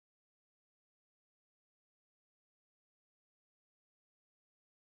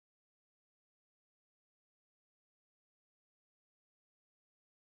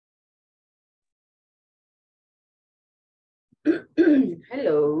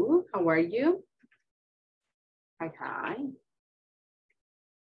Hello, how are you? Hi, hi.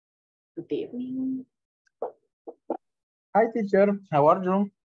 Good evening. Hi, teacher. How are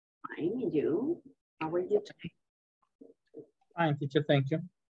you? Fine, and you? How are you today? Fine, teacher. Thank you.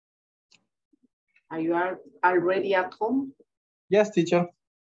 Are you already at home? Yes, teacher.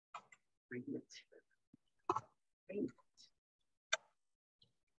 Great.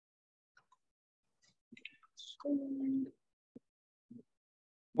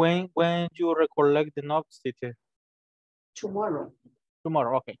 When you recollect the notes, teacher? Tomorrow.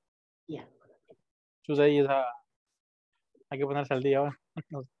 Tomorrow, okay. Yeah. Today is hay que ponerse al día.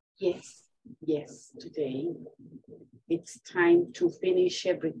 Yes, yes, today. It's time to finish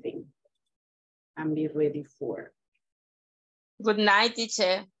everything and be ready for. Good night,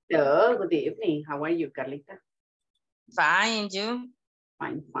 teacher. Hello, good evening. How are you, Carlita? Fine, and you?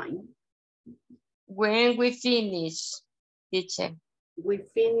 Fine, fine. When we finish, teacher? We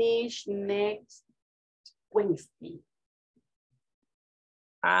finish next Wednesday.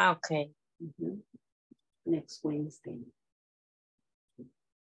 Ah, okay. Next Wednesday.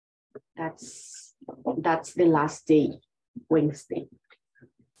 That's the last day, Wednesday.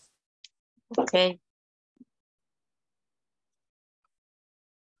 Okay.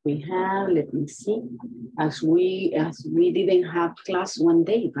 We have, let me see, as we didn't have class one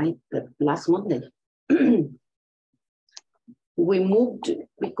day, right? The last Monday. We moved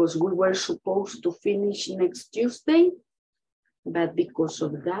because we were supposed to finish next Tuesday, but because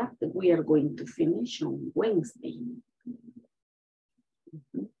of that, we are going to finish on Wednesday.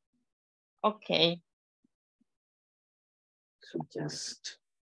 Okay. So just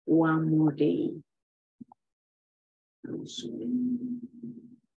one more day.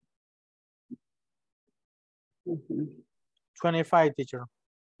 25, teacher.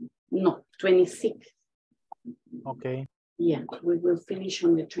 No, 26. Okay. Yeah, we will finish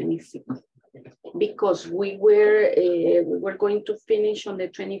on the 26th because we were going to finish on the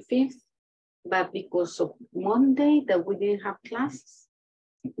 25th, but because of Monday that we didn't have classes,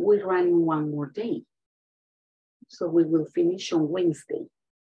 we ran one more day. So we will finish on Wednesday.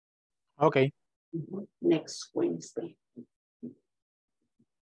 Okay. Next Wednesday.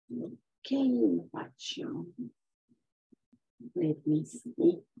 Okay, let me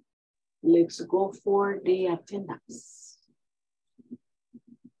see. Let's go for the attendance.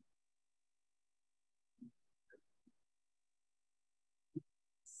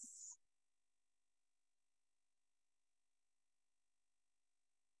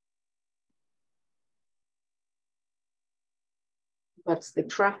 What's the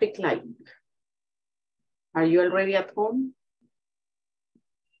traffic like? Are you already at home?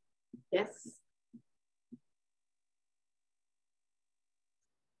 Yes.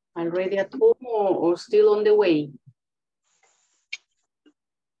 Already at home or still on the way?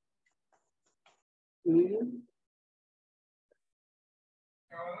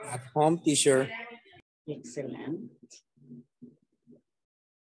 At home, teacher. Excellent.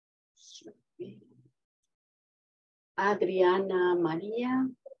 Adriana María.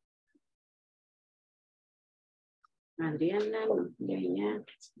 Adriana, María.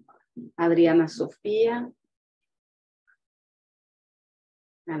 Adriana Sofía.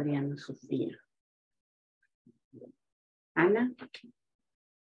 Adriana Sofía. Ana.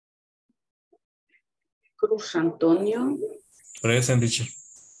 Cruz Antonio. Present, teacher.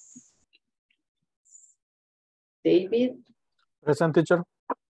 David. Present, teacher.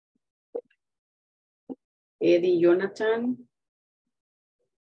 Eddie Jonathan.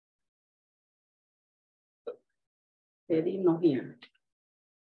 Eddie no here.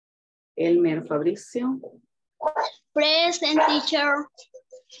 Elmer Fabricio. Present, teacher.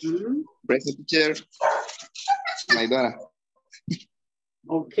 Present, teacher. My daughter.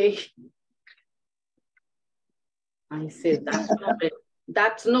 Okay. I said,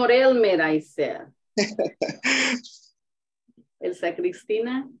 that's not Elmer, I said. Elsa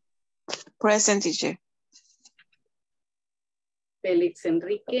Cristina. Present, teacher. Felix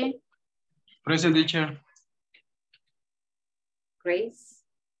Enrique. Present, teacher. Grace.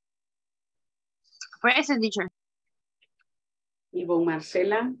 Present, teacher. Yvonne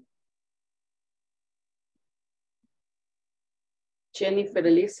Marcela. Jennifer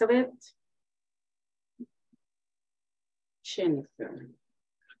Elizabeth. Jennifer.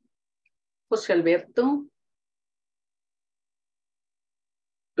 José Alberto.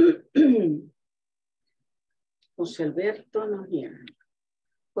 José Alberto, no here.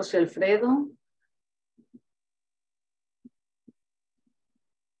 José Alfredo.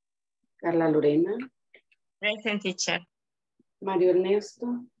 Carla Lorena. Present, teacher. Mario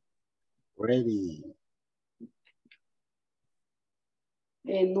Ernesto. Ready.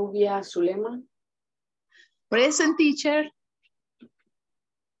 Nubia Zulema. Present, teacher.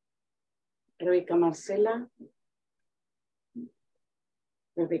 Rebeca Marcela.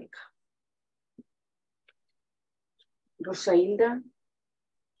 Rebeca. Rosailda.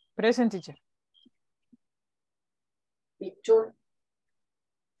 Present, teacher. Víctor.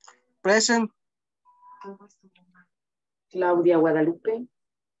 Present. Claudia Guadalupe.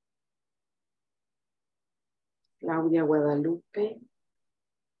 Claudia Guadalupe.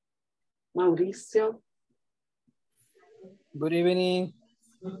 Mauricio. Good evening.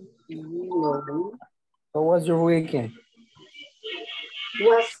 Hello. How was your weekend?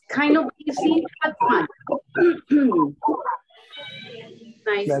 Was kind of busy, but fun.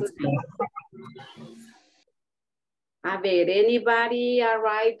 Nice. That's A ver, anybody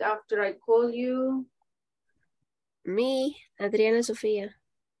arrived after I call you? Me, Adriana Sofía.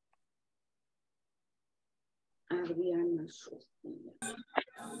 Adriana Sofía.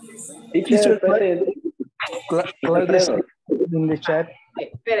 Teacher, present. Claudia in the chat.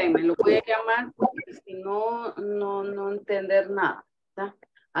 Espérenme, lo voy a llamar porque si no, no entender nada. ¿Tá?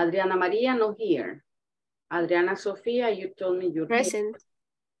 Adriana María, no here. Adriana Sofía, you told me you're here. Present.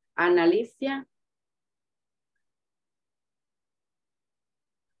 Ana Alicia.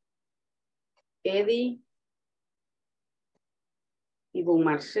 Eddie. Ivonne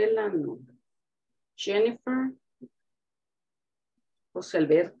Marcela, no. Jennifer. José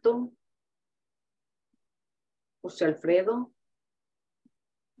Alberto. José Alfredo.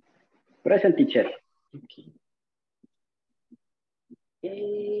 Present, teacher. Okay.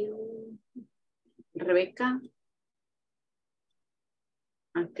 Rebeca.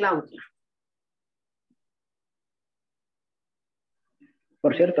 Claudia.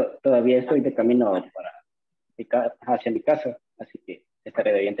 Por cierto, todavía estoy de camino hacia mi casa, así que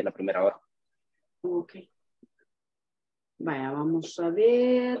estaré de oyente en la primera hora. Ok. Vaya, vamos a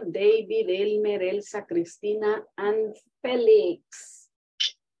ver. David, Elmer, Elsa, Cristina, and Felix.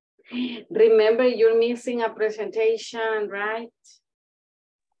 Remember, you're missing a presentation, right?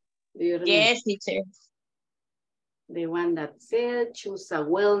 Do you remember? Yes, teacher. The one that said, choose a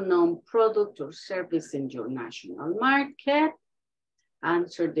well-known product or service in your national market.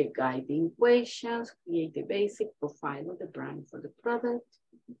 Answer the guiding questions. Create the basic profile of the brand for the product.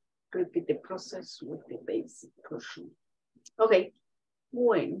 Repeat the process with the basic portion. Okay,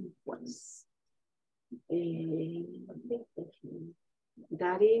 bueno, pues.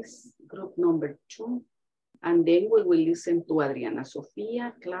 That is group number 2. And then we will listen to Adriana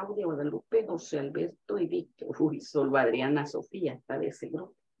Sofía, Claudia Guadalupe, José Alberto y Víctor. Uy, solo Adriana Sofía está de ese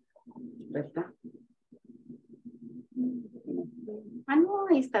grupo, ¿verdad? Ah, no,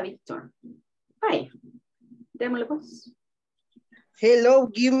 ahí está Víctor. Ay, démosle pues. Hello,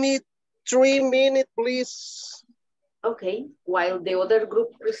 give me 3 minutes, please. Okay, while the other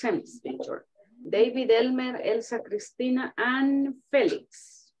group presents, Víctor. David, Elmer, Elsa, Cristina, and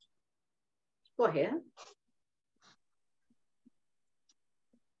Felix. Go ahead.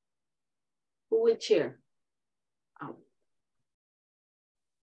 Who will chair? Oh.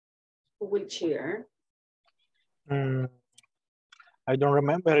 Who will chair? I don't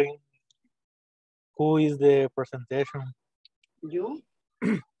remember who is the presentation. You?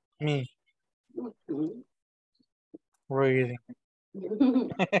 Me. Mm-hmm. Really.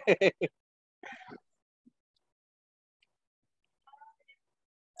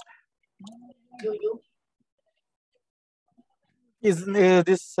 You. Is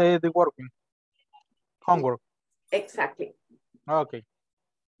this the working? Homework. Exactly. Okay.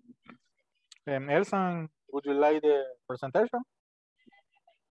 Elsa, would you like the presentation?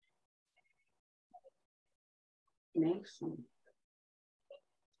 Nelson.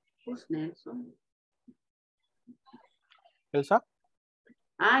 Who's Nelson? Elsa?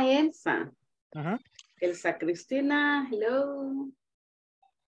 Ah, Elsa. Uh-huh. Elsa Cristina, hello.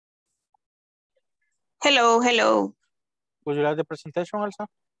 Hello, hello. Would you like the presentation, Elsa?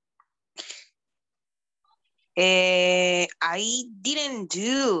 I didn't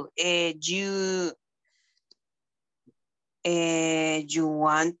do. You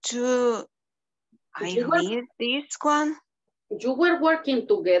want to? I read this one. You were working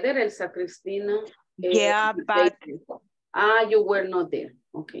together, Elsa Cristina. Yeah, but you were not there.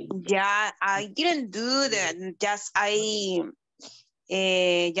 Okay. Yeah, I didn't do that. Just I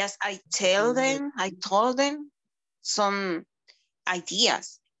told them some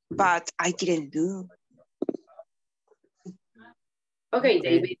ideas, but I didn't do. Okay,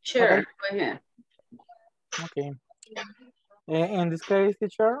 David, sure. Okay. Go ahead. Okay. In this case,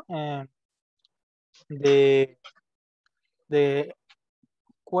 teacher, the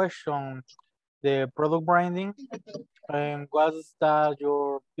question, the product branding, And what does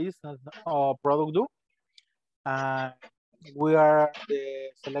your business or product do? We are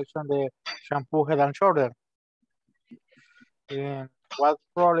the selection the shampoo Head and Shoulder. And what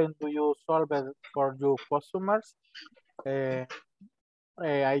problem do you solve for your customers? I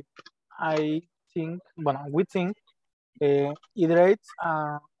think, well, we think hydrates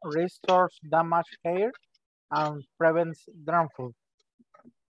and restores damaged hair and prevents harmful.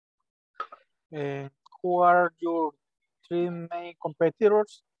 Who are your three main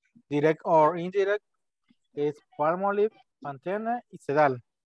competitors, direct or indirect? It's Palmolive, Pantene, y Sedal.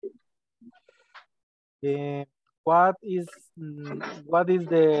 What is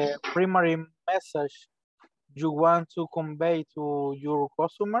the primary message you want to convey to your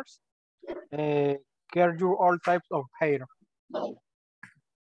customers? Care you all types of hair.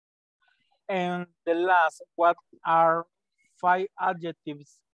 And the last, what are 5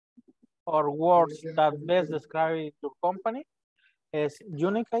 adjectives or words that best describe your company? Is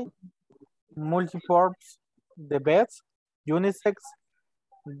unique, multi-purpose, the best, unisex,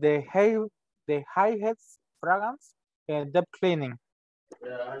 the high-heads fragrance, and depth cleaning.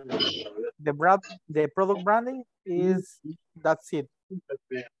 The product branding is, that's it.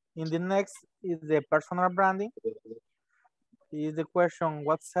 In the next is the personal branding. Is the question,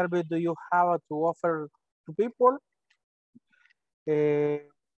 what service do you have to offer to people? It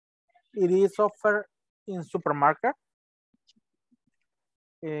is offered in supermarket.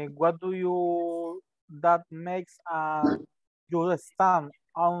 What do you, that makes you stand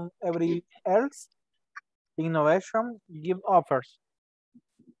on every else? Innovation, give offers.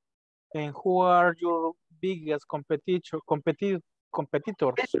 And who are your biggest competitors?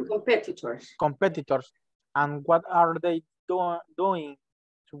 And what are they doing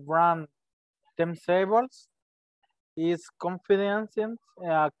to brand themselves? Is confidence and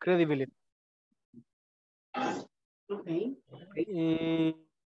credibility. Okay.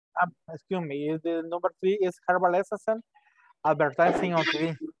 Excuse me, the number 3 is herbal essence advertising on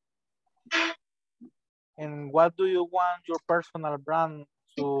TV. And what do you want your personal brand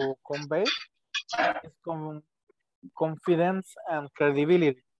to convey? It's confidence and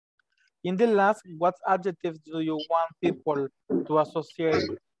credibility. In the last, what adjectives do you want people to associate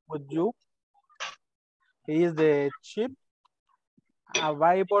with you? Is the cheap,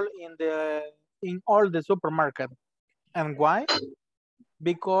 available in all the supermarket. And why?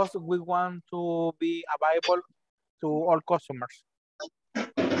 Because we want to be available to all customers.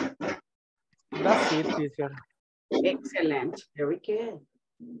 That's it, teacher. Excellent. Very good.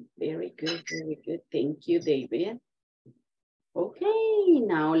 Very good. Very good. Thank you, David. Okay,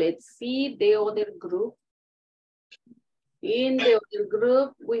 now let's see the other group. In the other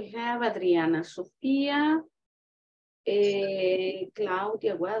group, we have Adriana, Sofía,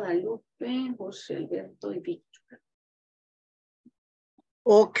 Claudia, Guadalupe, José Alberto, y Víctor.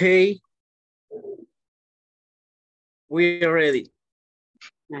 Okay. We are ready.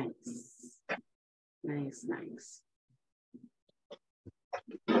 Nice. Nice, nice.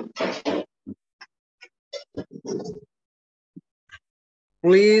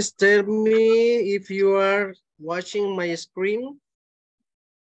 Please tell me if you are watching my screen.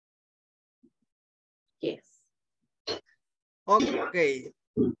 Yes. Okay.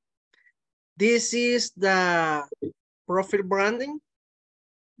 This is the profile branding.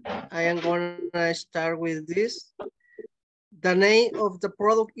 I am gonna start with this. The name of the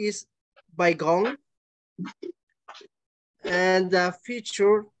product is Bygone. And the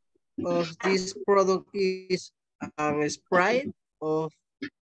feature of this product is a Sprite of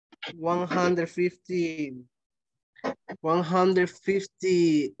 150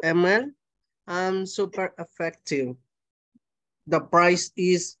 ml and super effective. The price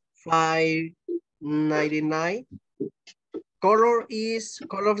is $5.99. Color of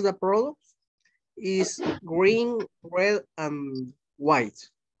the product is green, red, and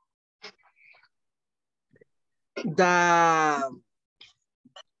white. The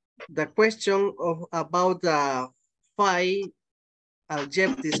question about the 5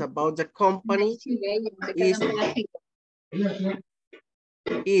 adjectives about the company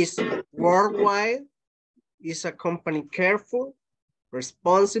is worldwide, is a company careful,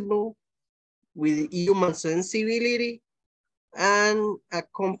 responsible, with human sensibility, and a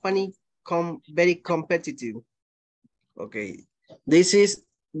company very competitive. Okay, this is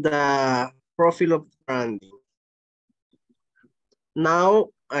the profile of branding. Now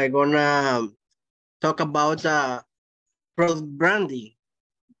I'm gonna talk about the product branding.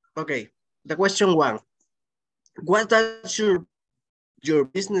 Okay, the question 1. What does your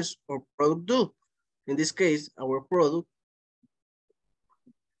business or product do? In this case, our product.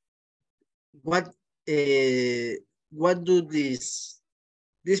 What what do this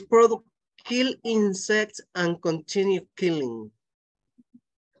product kill insects and continue killing?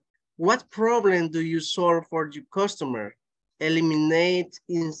 What problem do you solve for your customer? Eliminate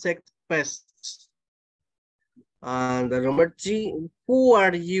insect pests. And the number 3, who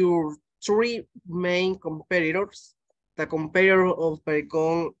are your 3 main competitors? The competitors of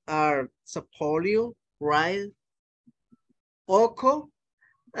Pericon are Sapolio, right? Oco,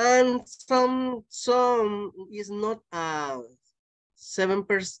 and some is not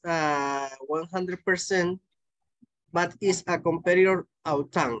 100%, but is a competitor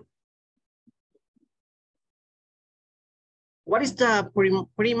Autan. What is the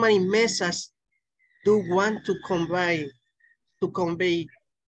primary message do you want to convey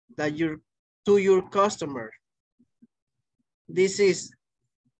that to your customer? This is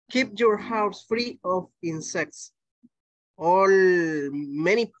keep your house free of insects.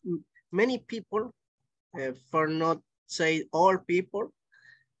 Many people, for not say all people,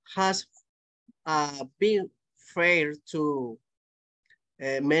 has been fair to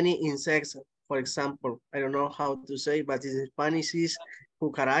many insects. For example, I don't know how to say, but in Spanish is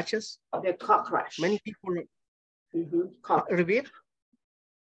cucarachas. The cockroach. Many people. Repeat.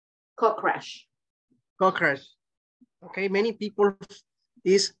 Cockroach. Cockroach. Okay, many people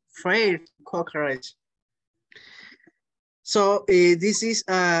is afraid of cockroach. So this is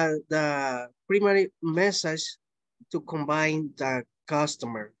the primary message to combine the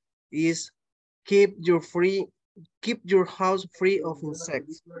customer is keep your house free of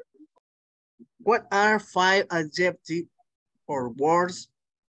insects. What are 5 adjectives or words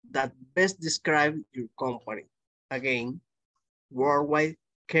that best describe your company? Again, worldwide,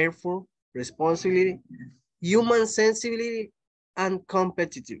 careful, responsibility, human sensibility, and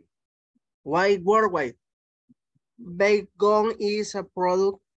competitive. Why worldwide? Bacon is a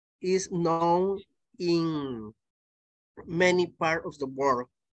product is known in many parts of the world.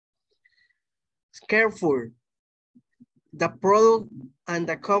 Careful. The product and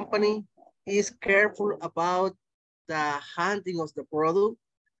the company is careful about the handling of the product,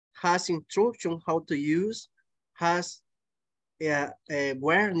 has instruction how to use, has a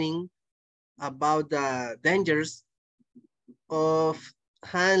warning about the dangers of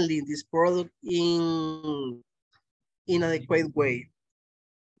handling this product in inadequate way.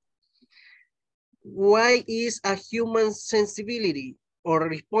 Why is a human sensibility or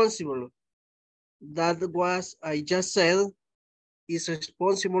responsible? That was, I just said, is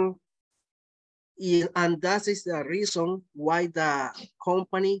responsible, and that is the reason why the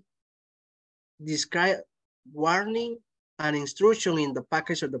company describe warning and instruction in the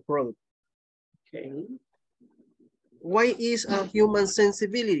package of the product. Okay. Why is a human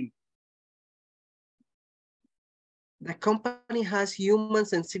sensibility? The company has human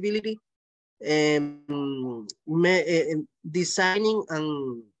sensibility, designing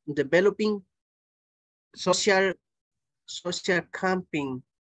and developing social camping,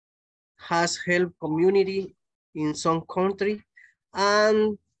 has helped community in some country,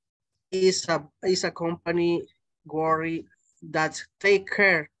 and is a company worry that take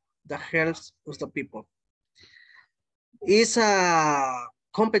care the health of the people. Is a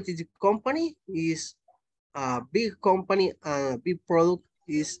competitive company, is a big company, a big product.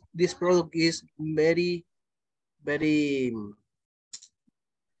 This product is very,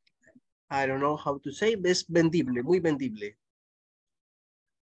 I don't know how to say, es vendible, muy vendible.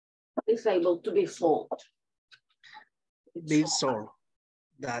 It's able to be sold. Be sold.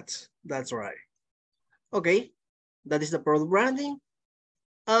 That's right. Okay, that is the product branding.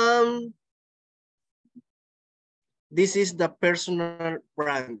 This is the personal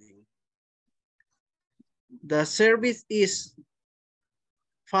branding. The service is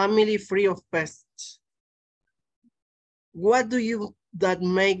family free of pests. What do you that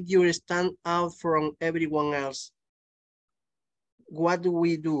make you stand out from everyone else? What do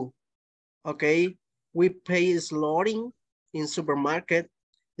we do? Okay, we pay slaughtering in supermarket.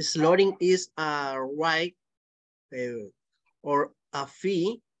 Slaughtering is a right or a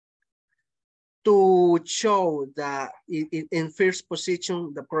fee to show that in first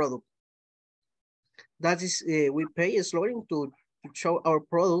position the product. That is, we pay slaughtering to show our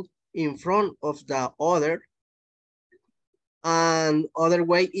product in front of the other. And other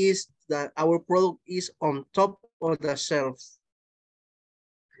way is that our product is on top of the shelves.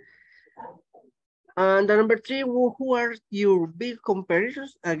 And the number 3, who are your big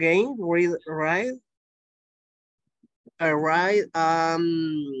competitors? Again, read right. Right.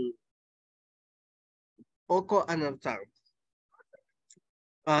 Oco and Altar.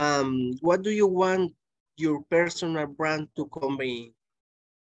 What do you want your personal brand to convey?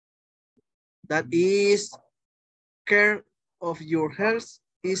 That is care of your health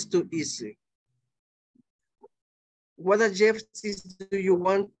is too easy. What adjectives do you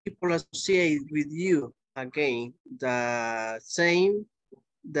want people to associate with you? Again, the same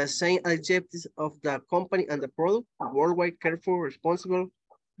adjectives of the company and the product: worldwide, careful, responsible,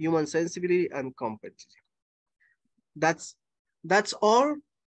 human sensibility, and competitive. That's all.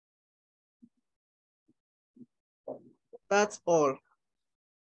 That's all.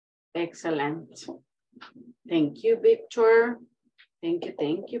 Excellent. Thank you, Victor.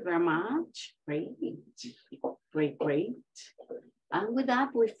 Thank you very much. Great. And with that,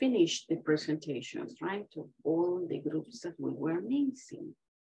 we finished the presentations, right? Of all the groups that we were missing.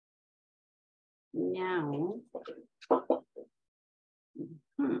 Now,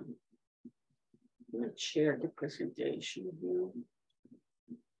 let's share the presentation here.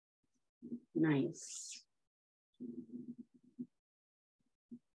 Nice.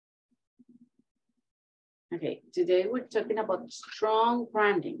 Okay, today we're talking about strong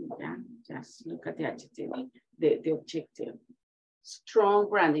branding. Yeah? Just look at the adjective, the objective. Strong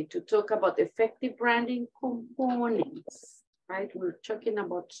branding, to talk about effective branding components, right? We're talking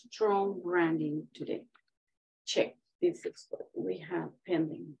about strong branding today. Check, this is what we have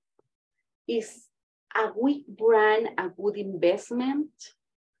pending. Is a weak brand a good investment?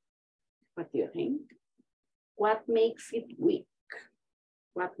 What do you think? What makes it weak?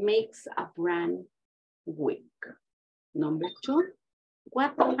 What makes a brand weak? Number two,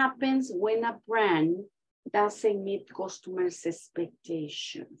 what happens when a brand doesn't meet customers'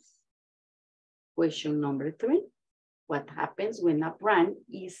 expectations? Question number three, what happens when a brand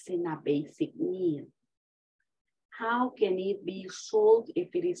isn't a basic need? How can it be sold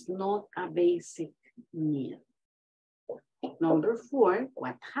if it is not a basic need? Number four,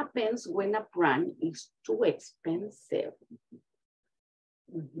 what happens when a brand is too expensive?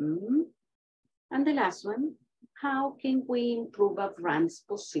 And the last one, how can we improve a brand's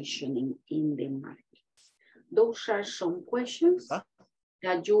positioning in the market? Those are some questions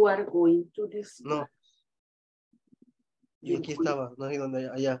that you are going to discuss. No. Y aquí estaba, no sé dónde,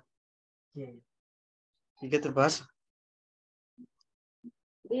 allá. ¿Y qué te pasa?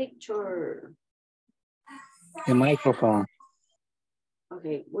 Victor. The microphone.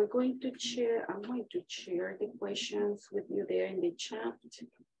 Okay, we're going to share, I'm going to share the questions with you there in the chat.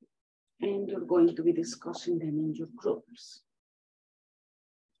 And you're going to be discussing them in your groups.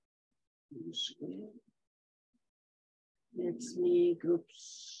 Let's make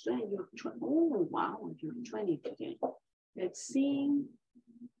groups. Oh, wow, you're 20 today. Let's see.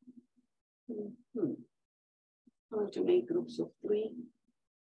 I'm going to make groups of 3.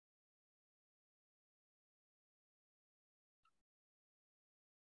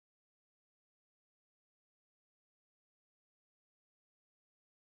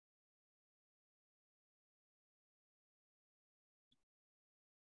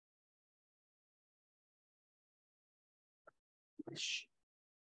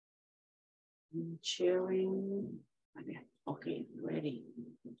 I'm sharing. Okay, ready.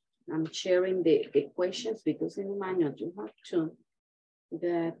 I'm sharing the questions because in the manual you have to,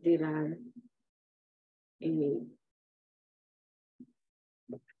 that there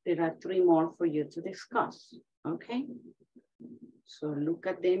are 3 more for you to discuss, okay? So look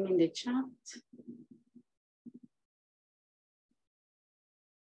at them in the chat.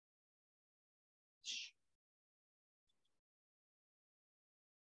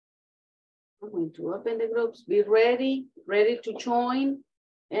 I'm going to open the groups. Be ready to join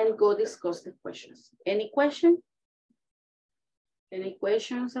and go discuss the questions. Any question? Any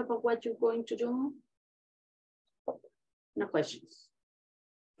questions about what you're going to do? No questions.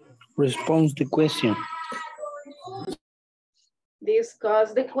 Response the question.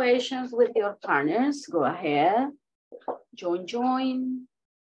 Discuss the questions with your partners. Go ahead. Join.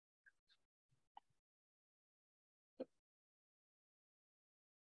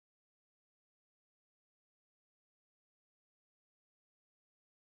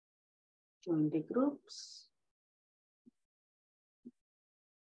 Join the groups.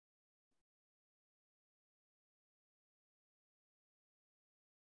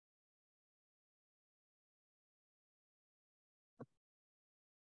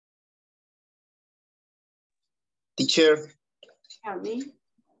 Teacher, Tell me.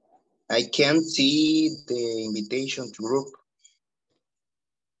 I can't see the invitation to group.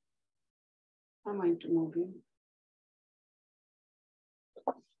 I'm going to move you.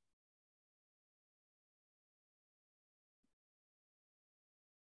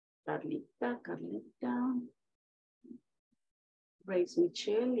 Carlita. Raise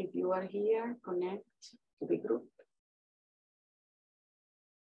Michelle, if you are here, connect to the group.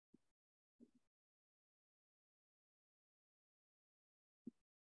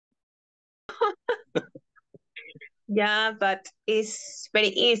 Yeah, but it's very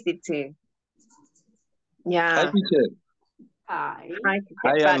easy to. Hi, Yeah. teacher. Hi. Hi,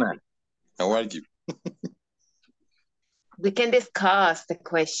 Hi, but Anna. How are you? we can discuss the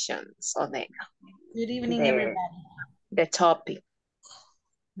questions or Good evening, everybody. the topic.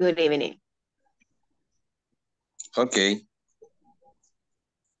 Good evening. Okay.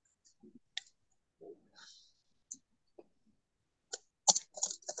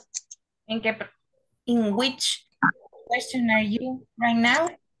 In which question are you right now?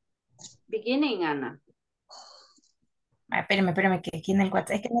 Beginning, Ana. Espérame, que aquí en el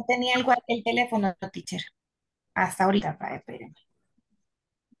WhatsApp. Es que no tenía el teléfono, teacher. Hasta ahorita, espérame.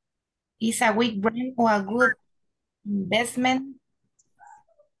 Is a weak brand or a good investment?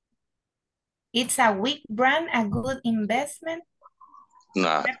 It's a weak brand, a good investment?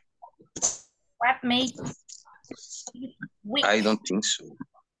 Nah, What makes it weak? I don't think so.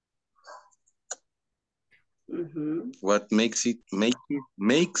 What makes it weak?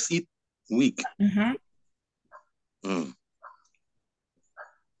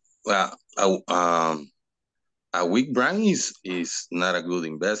 Well, a weak brand is not a good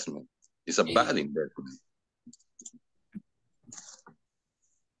investment. It's a bad investment.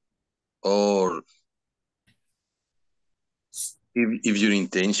 Or if your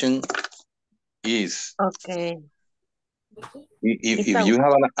intention is Okay. if you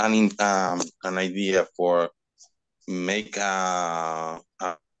have an idea for make a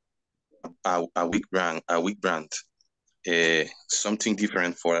weak brand, something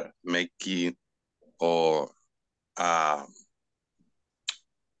different for making or a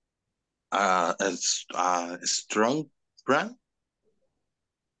strong brand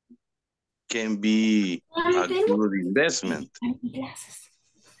can be a good investment.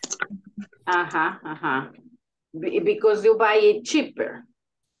 Because you buy it cheaper.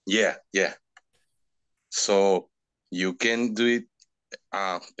 Yeah. So you can do it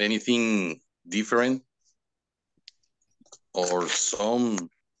anything different or some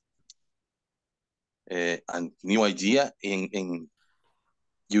a new idea and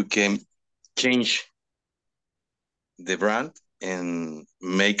you can change the brand and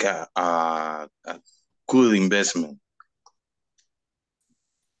make a good investment.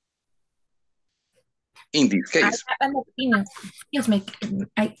 In this case. I have an opinion. Excuse me.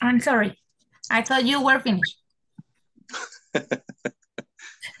 I'm sorry. I thought you were finished.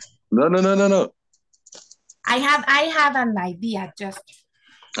 No. I have an idea just.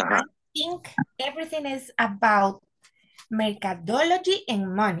 I think everything is about methodology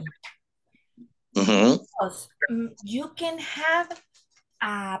and money. Because you can have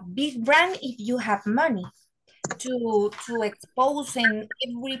a big brand if you have money to expose in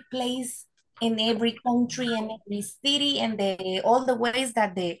every place, in every country, in every city, and all the ways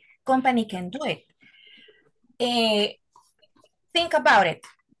that the company can do it. Think about it.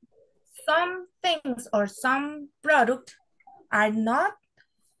 Some things or some product are not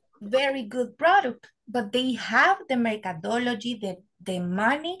very good product, but they have the methodology, the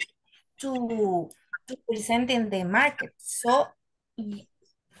money to present in the market. So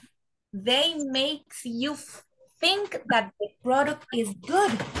they makes you think that the product is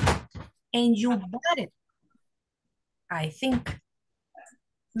good and you bought it. I think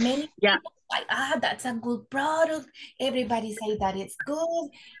many people like, that's a good product. Everybody say that it's good.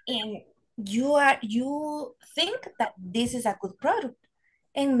 And you think that this is a good product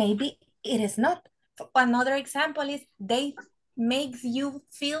and maybe it is not. Another example is they makes you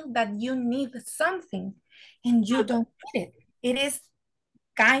feel that you need something and you don't need it. It is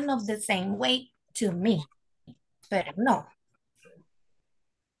kind of the same way to me, but no.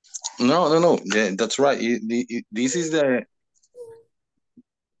 No. Yeah, that's right. This is the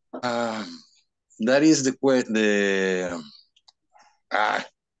that is the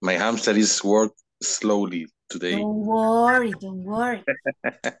my hamster is work slowly today. Don't worry.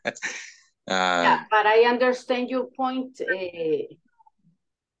 Yeah, but I understand your point. I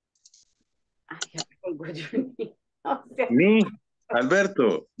forgot your name. Okay. Me,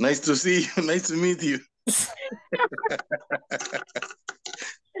 Alberto. Nice to see you. Nice to meet you.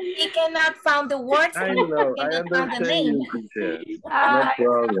 He cannot find the words. I know. I understand you, teacher. No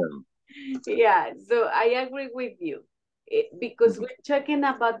problem. Yeah, so I agree with you because we're talking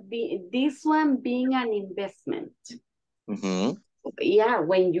about this one being an investment. Yeah,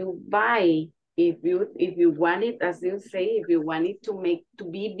 when you buy, if you want it, as you say, if you want it to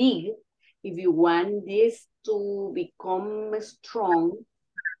be big, if you want this to become strong,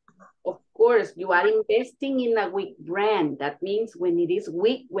 of course, you are investing in a weak brand. That means when it is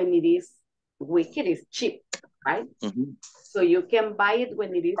weak, it is cheap, right? So you can buy it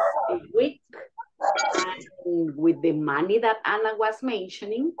when it is weak with the money that Anna was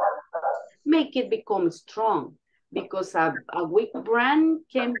mentioning, make it become strong. Because a weak brand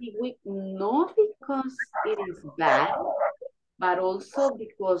can be weak not because it is bad, but also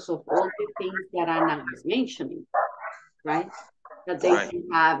because of all the things that Anna was mentioning, right? That they can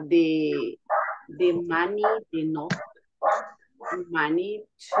have the money, enough money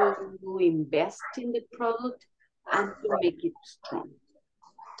to invest in the product and to make it strong.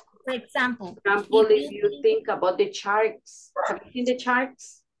 For example, if you think about the charts, have you seen the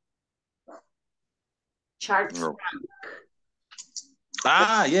charts? Charts. No.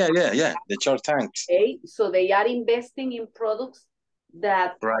 Yeah. The Shark Tank. Okay, so they are investing in products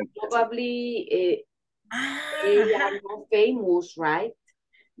that probably they are not famous, right?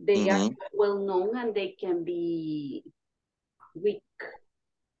 They are well known and they can be weak.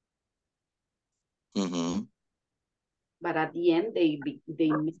 But at the end, they make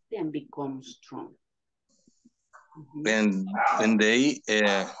them become strong. And they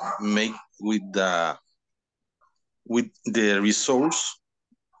make with the resource,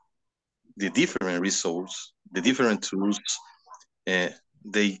 the different resource, the different tools,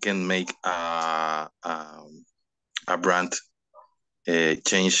 they can make a brand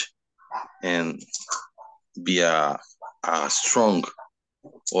change and be a strong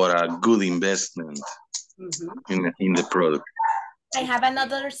or a good investment in the product. I have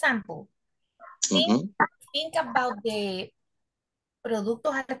another example. Think about the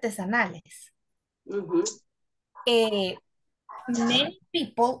productos artesanales. Many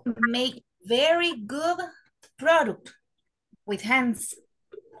people make very good product with hands,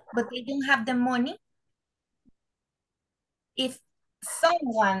 but they don't have the money. If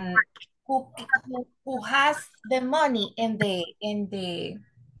someone who has the money and the intelligence,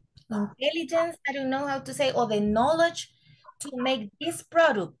 I don't know how to say, or the knowledge to make this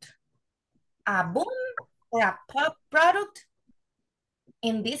product a boom or a pop product,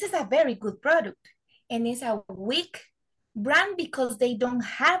 and this is a very good product, and it's a weak brand because they don't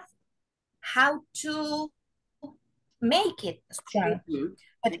have how to make it strong.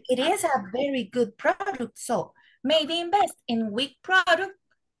 But it is a very good product, so maybe invest in weak product.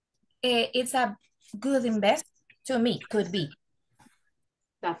 It's a good invest to me, could be.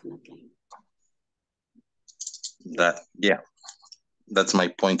 Definitely. That's my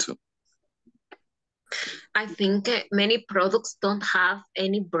point too. I think many products don't have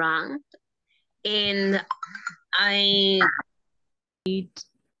any brand, and I need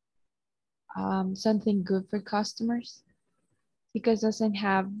something good for customers because it doesn't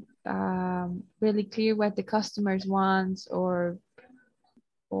have really clear what the customers wants or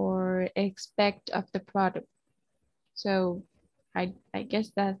expect of the product. So I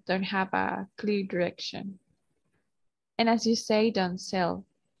guess that don't have a clear direction. And as you say, don't sell.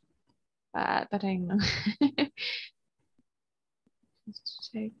 But I don't know. Let's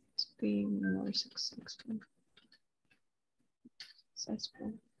check to be more successful.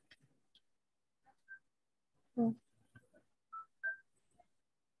 Oh.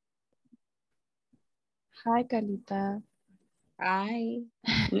 Hi, Carlita. Hi.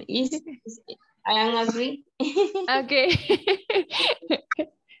 I am agree. Okay.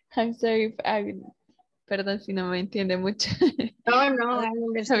 I'm sorry. Perdón si no me entiende mucho. No, I A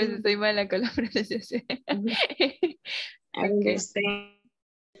understand. veces estoy mala con la pronunciación. I understand.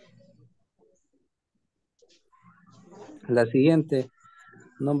 La siguiente,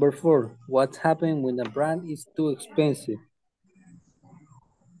 number 4. What happens when a brand is too expensive?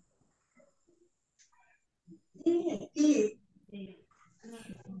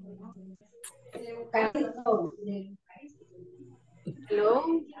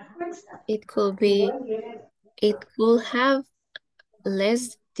 Hello? It could have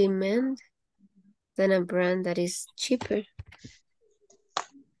less demand than a brand that is cheaper.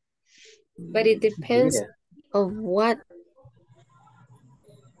 But it depends on what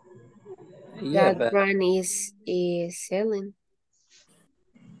that brand is selling.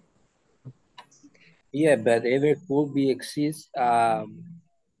 Yeah, but ever could be exist a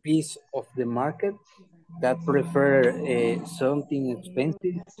piece of the market that prefer something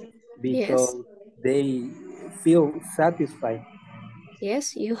expensive because they feel satisfied.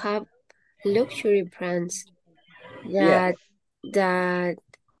 Yes, you have luxury brands that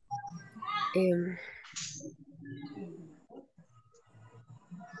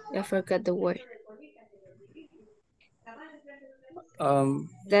I forgot the word.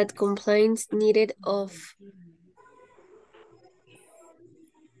 That complaints needed of.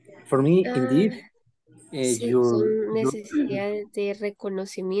 For me, indeed, son necesidades de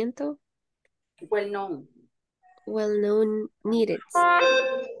reconocimiento. Well known. Well known needed.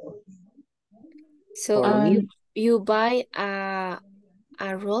 So you buy a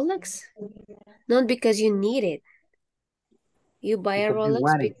Rolex, not because you need it. You buy a Rolex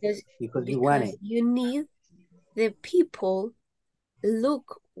because you want it. you need the people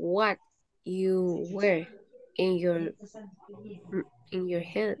look what you wear in your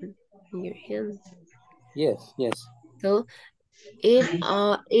hand. Yes, yes. So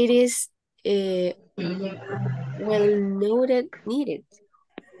it is well noted needed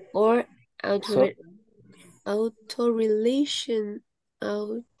or autorelation.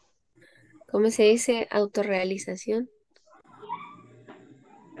 ¿Cómo se dice? Autorrealización.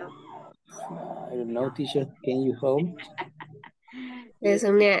 I don't know, teacher. Can you help? Es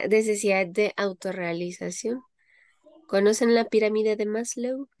una necesidad de autorrealización. ¿Conocen la pirámide de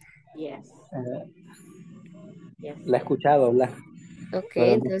Maslow? Yes. La he escuchado hablar. Ok,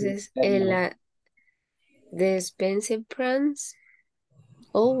 entonces the expensive brands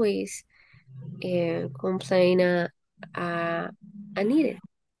always complain a needed.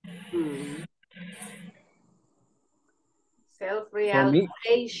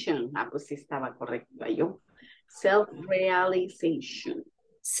 Self-realization. Pues sí estaba correcta yo. Self-realization.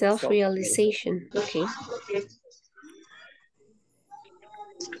 Self-realization, okay.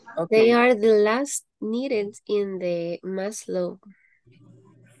 They are the last needed in the Maslow.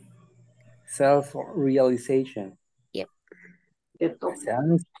 Self-realization. Yep.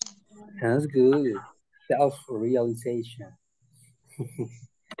 Sounds good. Self-realization.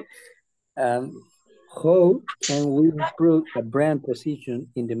 How can we improve a brand position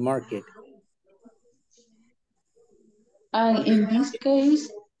in the market? And in this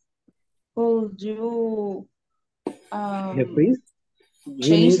case, could you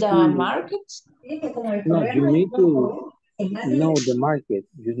change the market? No, you need to know the market.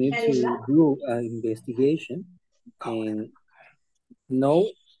 You need to do an investigation and know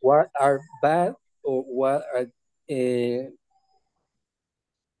what are bad or what are,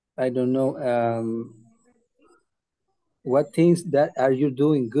 I don't know, what things that are you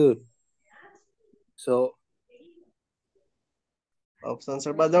doing good. So, of San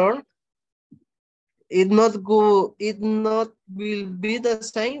Salvador, it not will be the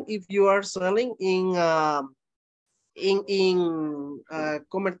same if you are selling in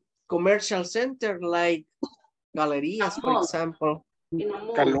commercial center like galerías, for example. In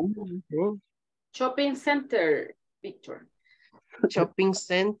a mall. Shopping center, Victor. Shopping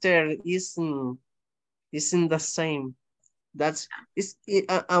center isn't the same. That's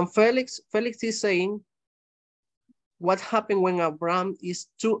Felix is saying what happened when a brand is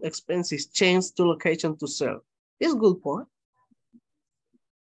too expensive, change to location to sell. It's good point.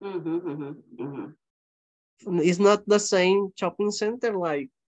 It's not the same shopping center like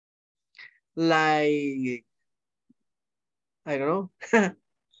I don't know.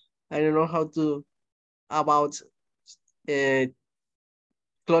 I don't know how to about a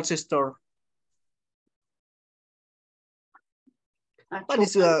clothes store. But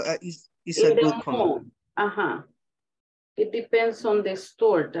it's a good comment. It depends on the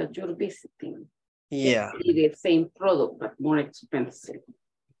store that you're visiting. Yeah. It's the same product, but more expensive.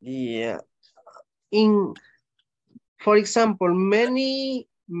 Yeah. For example, many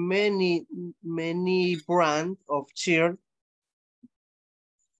brands of shirt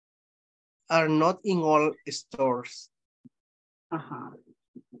are not in all stores.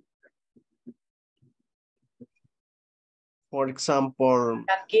 For example,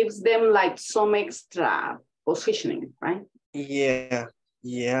 that gives them like some extra positioning, right? Yeah.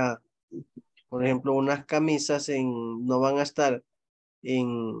 Por ejemplo, unas camisas no van a estar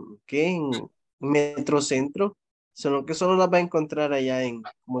en Metrocentro, sino que solo las va a encontrar allá en,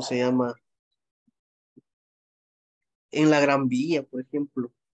 ¿cómo se llama? En la Gran Vía, por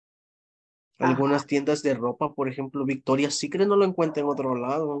ejemplo. Algunas tiendas de ropa, por ejemplo, Victoria's Secret no lo encuentran en otro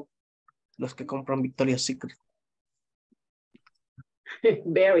lado. Los que compran Victoria's Secret.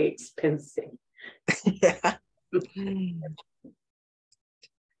 Very expensive.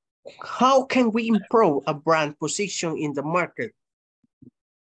 How can we improve a brand position in the market?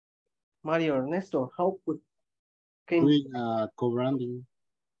 Mario Ernesto, how can doing co-branding?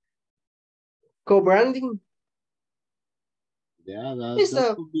 Co-branding? Yeah,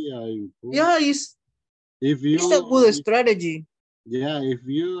 that could be improved. Yeah, it's a good strategy. Yeah, if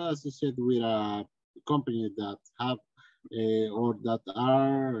you associate with a company that have or that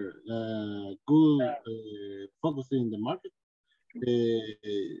are good focusing in the market,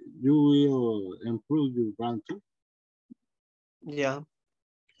 you will improve your brand too. Yeah.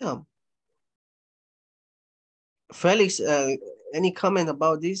 Felix, any comment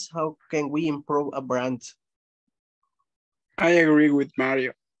about this? How can we improve a brand? I agree with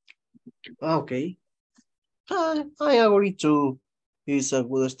Mario. Okay. I agree too. It's a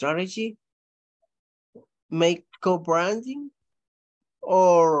good strategy. Make co-branding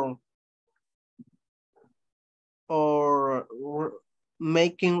or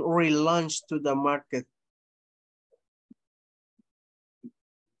making relaunch to the market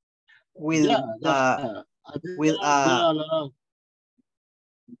with there are a lot of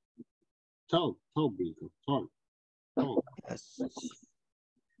talk. Yes.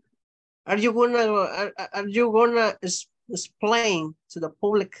 Are you gonna explain to the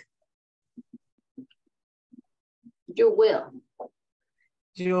public? You will.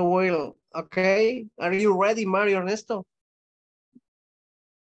 You will. Okay. Are you ready, Mario Ernesto?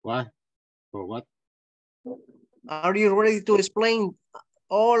 What? For what? Are you ready to explain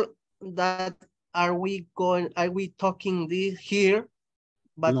all that are we talking this here?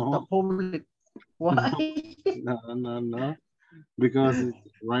 But no. The public, why? No. Because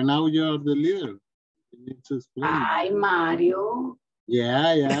right now you're the leader. You need to explain. Hi, Mario.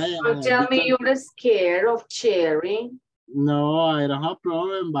 Yeah. You tell me you're scared of sharing. No, I don't have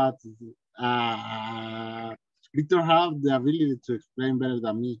problem, but Victor have the ability to explain better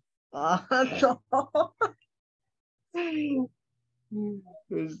than me. No.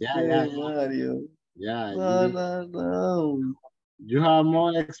 Yeah. Mario. Yeah. No. You have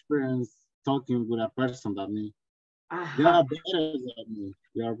more experience talking with a person than me. You are better than me.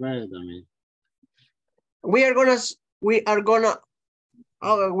 You are better than me. We are gonna speak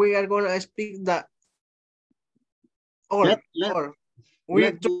that.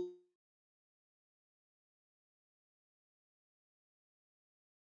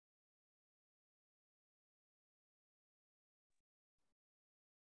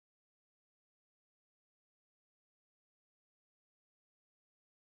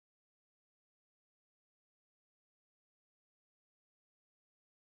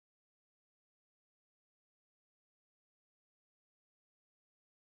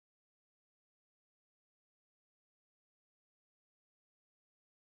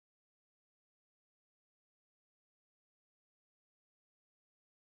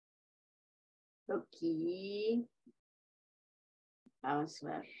 Okay. Vamos a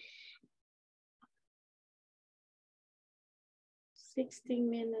ver. 16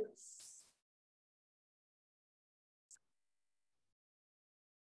 minutes.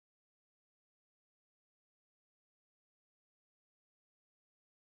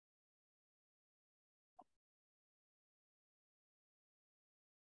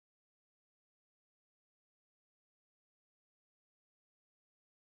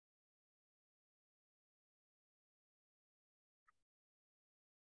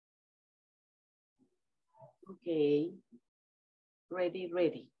 Okay.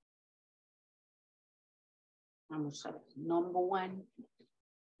 Ready. Vamos a ver. Number 1.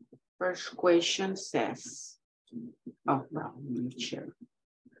 First question says. Oh, well, let me share.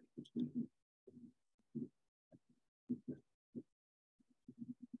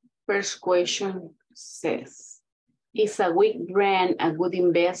 First question says, is a weak brand a good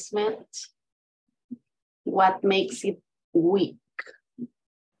investment? What makes it weak?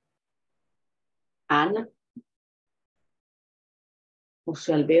 Ana?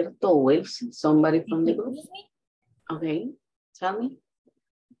 Jose Alberto or else somebody from the group? Okay, tell me.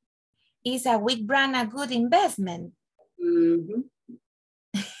 Is a weak brand a good investment? Mm-hmm.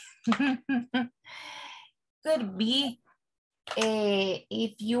 Could be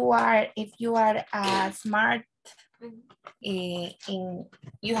if you are smart and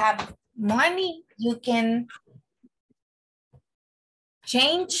you have money, you can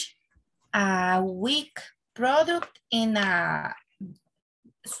change a weak product in a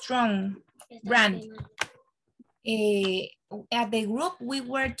strong brand. At the group, we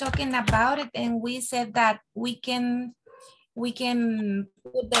were talking about it and we said that we can put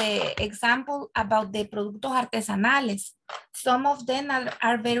the example about the productos artesanales. Some of them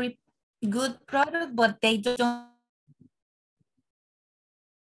are very good products, but they don't.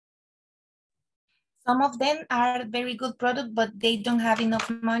 Some of them are very good products, but they don't have enough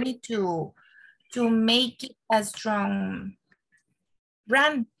money to make it a strong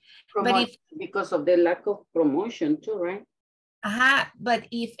brand. But because of the lack of promotion too, right? But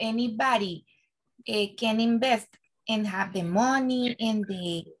if anybody can invest and have the money and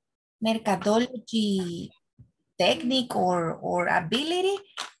the methodology technique or ability,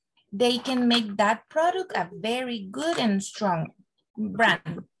 they can make that product a very good and strong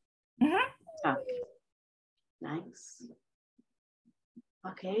brand. Nice.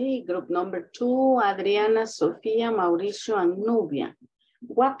 Okay, group number 2, Adriana, Sofia, Mauricio, and Nubia.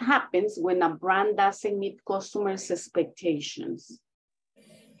 What happens when a brand doesn't meet customers' expectations?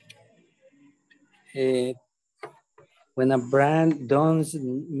 when a brand don't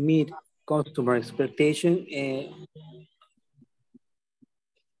meet customer expectation,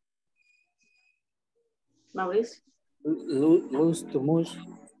 Mauricio. Lose too much.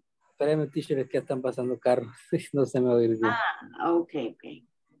 Espérame, teacher, es que están pasando carros. No se me va a oír bien. Okay, okay.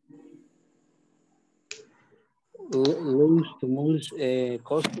 Lose too much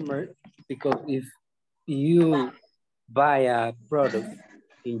customer, because if you buy a product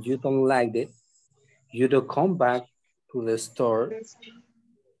and you don't like it, you don't come back to the store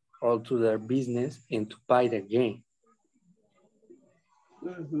or to their business and to buy it again.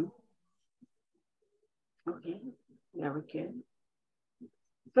 Okay, very good.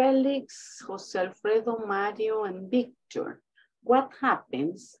 Felix, Jose Alfredo, Mario, and Victor. What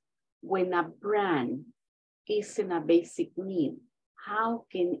happens when a brand is in a basic need? How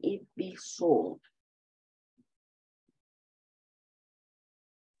can it be solved?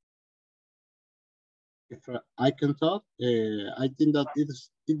 If I can talk, I think that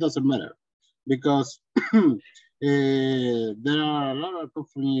it doesn't matter, because there are a lot of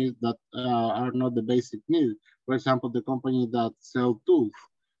companies that are not the basic need. For example, the company that sell tools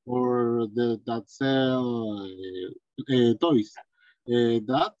or that sell toys.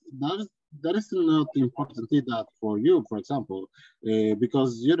 That is not important that for you, for example,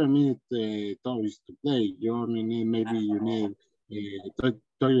 because you don't need toys to play. You only need, maybe you need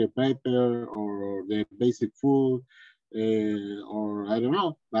toilet paper or the basic food, or I don't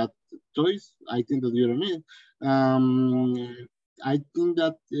know, but toys, I think that you don't need. I think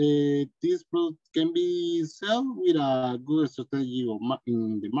that this product can be sold with a good strategy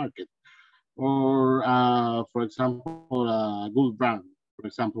in the market, or for example, a good brand. For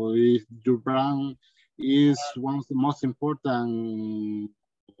example, if your brand is one of the most important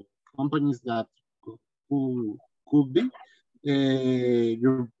companies that could be,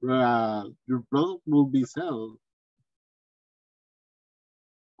 your product will be sold.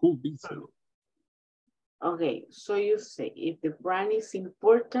 Could be sold. Okay, so you say if the brand is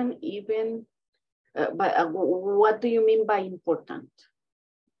important, even, but what do you mean by important?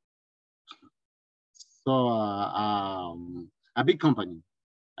 So a big company,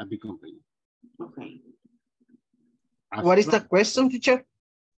 a big company. Okay. What is the question, teacher?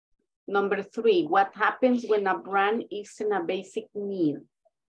 Number 3, what happens when a brand is in a basic need?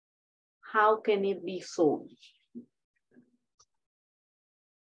 How can it be solved?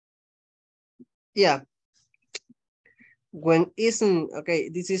 Yeah. When isn't, okay,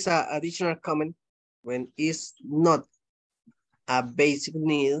 this is an additional comment. When is not a basic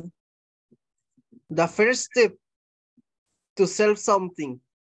need, the first step to sell something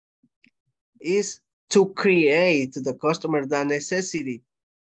is to create the customer the necessity.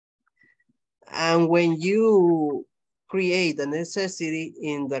 And when you create a necessity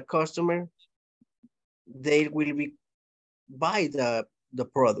in the customer, they will buy the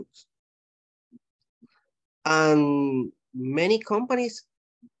products. And many companies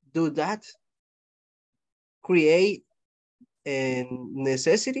do that, create a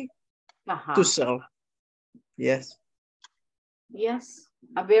necessity to sell. Yes. Yes,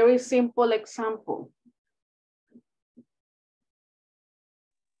 a very simple example.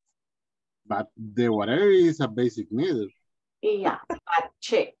 But the whatever is a basic need. Yeah, but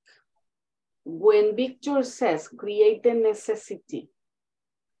check. When Victor says create the necessity,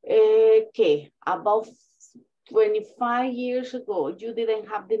 okay, about 25 years ago, you didn't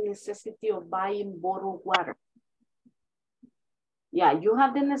have the necessity of buying bottled water. Yeah, you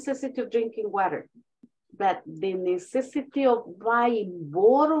have the necessity of drinking water, but the necessity of buying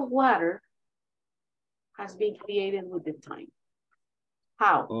bottled water has been created with the time.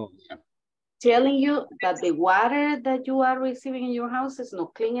 How? Oh, yeah. Telling you that the water that you are receiving in your house is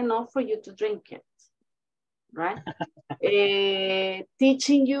not clean enough for you to drink it, right?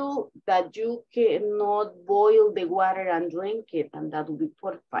 Teaching you that you cannot boil the water and drink it, and that will be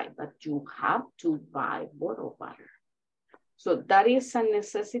purified, but you have to buy bottled water. So that is a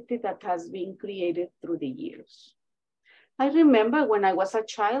necessity that has been created through the years. I remember when I was a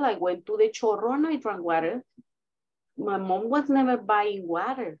child, I went to the chorro and I drank water. My mom was never buying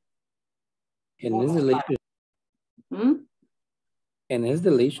water. And it's delicious. And it's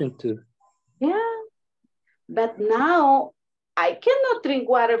delicious too. Yeah, but now I cannot drink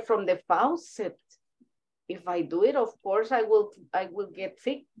water from the faucet. If I do it, of course, I will get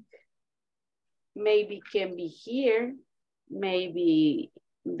sick. Maybe can be here. Maybe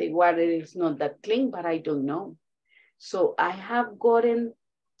the water is not that clean, but I don't know. So I have gotten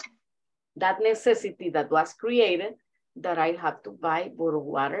that necessity that was created that I have to buy bottled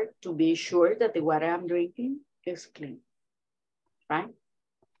water to be sure that the water I'm drinking is clean, right?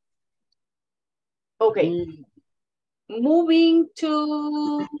 Okay. Moving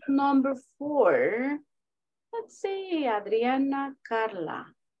to number 4. Let's see, Adriana Carla.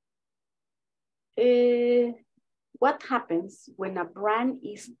 What happens when a brand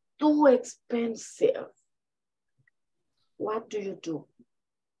is too expensive? What do you do?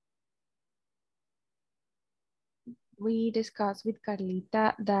 We discussed with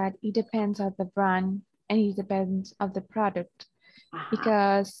Carlita that it depends on the brand and it depends on the product.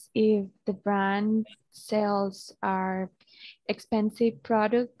 Because if the brand sells our expensive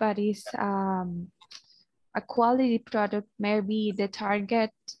product, but is a quality product, maybe the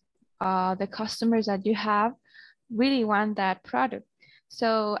target, the customers that you have really want that product.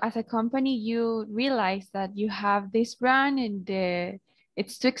 So as a company, you realize that you have this brand and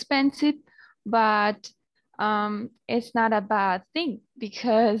it's too expensive, but it's not a bad thing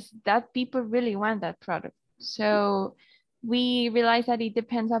because that people really want that product. So we realize that it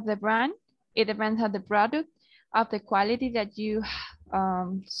depends on the brand, it depends on the product, of the quality that you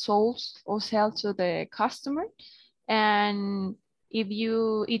sold or sell to the customer. And if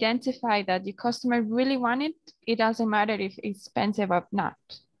you identify that the customer really want it, it doesn't matter if it's expensive or not.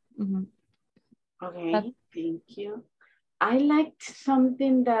 Mm-hmm. Okay, thank you. I liked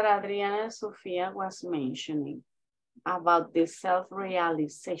something that Adriana Sofia was mentioning about the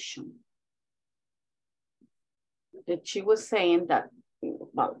self-realization. That she was saying that,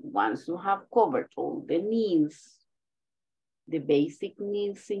 well, once you have covered all the needs, the basic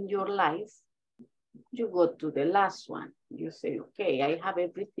needs in your life, you go to the last one. You say, okay, I have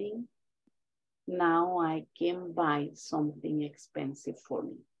everything. Now I can buy something expensive for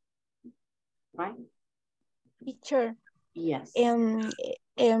me, right? Teacher. Yes.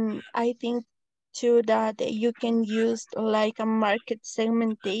 I think too that you can use like a market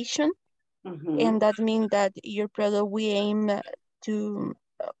segmentation. Mm-hmm. And that means that your product will aim to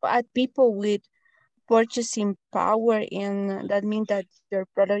at people with purchasing power, and that means that your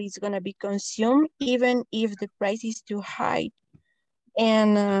product is going to be consumed even if the price is too high.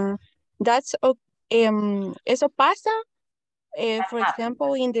 And that's eso pasa, for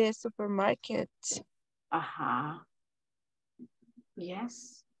example, in the supermarket.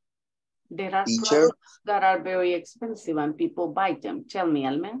 Yes. There are Teacher. products that are very expensive and people buy them. Tell me,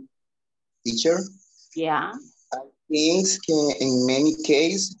 Almen. Teacher? Yeah. I think in many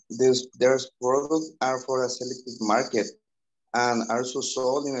cases, there's products are for a selected market and also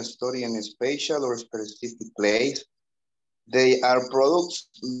sold in a store in a special or specific place. They are products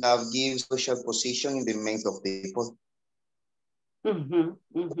that give social position in the minds of people.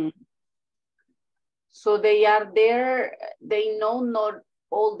 Mm-hmm, mm-hmm. So they are there, they know not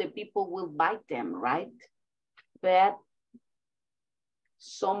all the people will buy them, right? But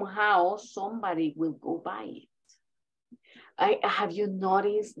somehow somebody will go buy it. Have you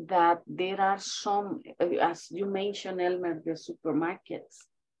noticed that there are some, as you mentioned, Elmer, the supermarkets,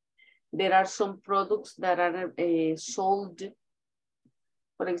 there are some products that are sold.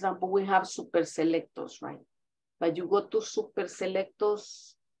 For example, we have Super Selectos, right? But you go to Super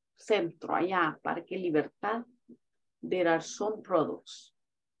Selectos Centro, allá, Parque Libertad, there are some products.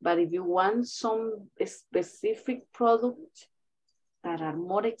 But if you want some specific products that are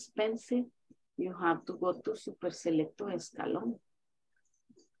more expensive, you have to go to Super Selecto Escalón.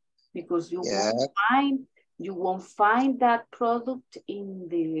 Because you won't find that product in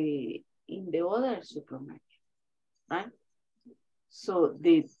the other supermarket, right? So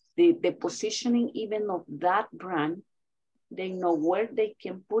the positioning even of that brand, they know where they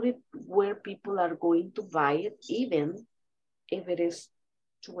can put it, where people are going to buy it, even if it is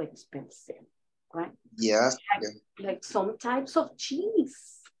too expensive, right? Yes. Like some types of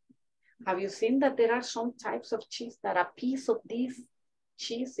cheese. Have you seen that there are some types of cheese that a piece of this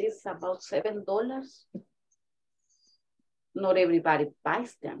cheese is about $7? Not everybody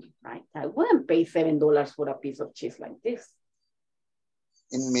buys them, right? I wouldn't pay $7 for a piece of cheese like this.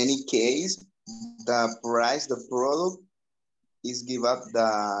 In many cases, the price, the product is give up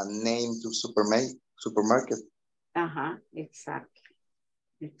the name to supermarket. Exactly.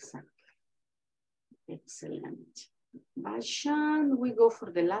 Excellent. Bashan, we go for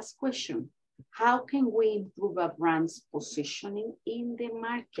the last question. How can we improve a brand's positioning in the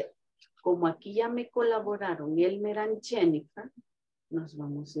market? Como aquí ya me colaboraron Elmer and Jennifer, nos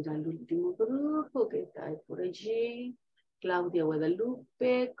vamos a ir al último grupo que está por allí. Claudia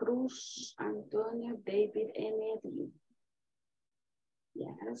Guadalupe, Cruz, Antonio, David, and Eddie.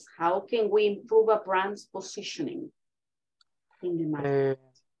 Yes, how can we improve a brand's positioning in the market?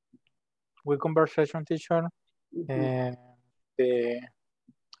 With conversation, teacher. Mm-hmm.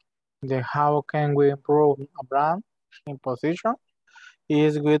 The how can we improve a brand in position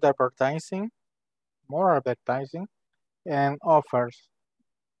is with advertising, more advertising, and offers.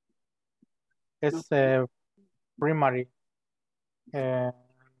 It's primary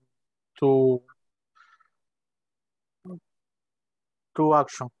to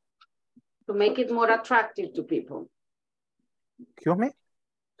action. To make it more attractive to people. Excuse me?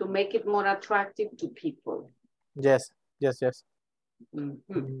 To make it more attractive to people. Yes.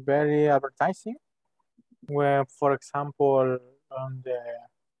 Mm-hmm. Very advertising. Where, for example, on the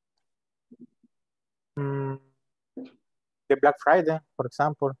Black Friday, for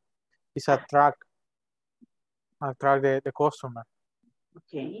example, is attract the customer.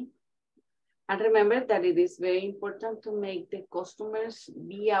 Okay. And remember that it is very important to make the customers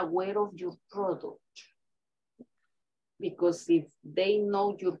be aware of your product. Because if they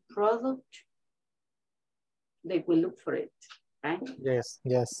know your product, they will look for it, right? Yes.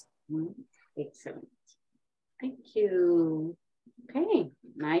 Excellent. Thank you. Okay,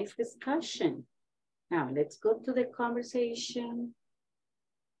 nice discussion. Now let's go to the conversation.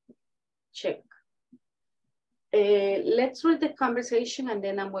 Check. Let's read the conversation and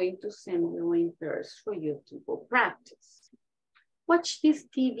then I'm going to send you in pairs for you to go practice. Watch this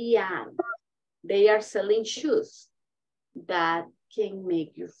TV ad. They are selling shoes that can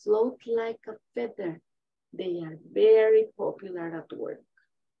make you float like a feather. They are very popular at work.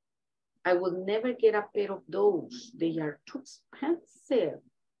 I would never get a pair of those. They are too expensive.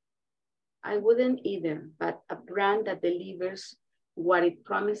 I wouldn't either, but a brand that delivers what it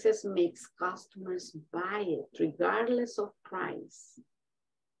promises makes customers buy it regardless of price.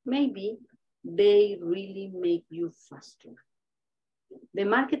 Maybe they really make you faster. The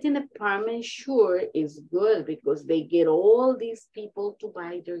marketing department sure is good because they get all these people to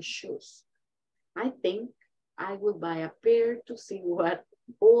buy their shoes. I think I will buy a pair to see what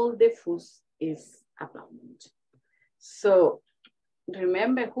all the fuss is about. So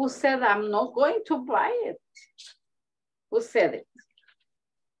remember, who said I'm not going to buy it? Who said it?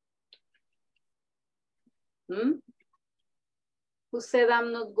 Who said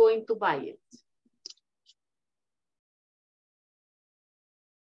I'm not going to buy it?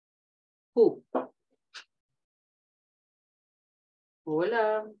 Who?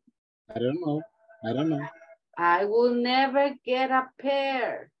 Hola. I don't know. I will never get a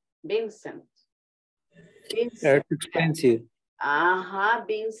pair. Vincent. They're too expensive.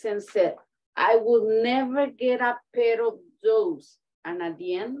 Vincent said, I will never get a pair of those. And at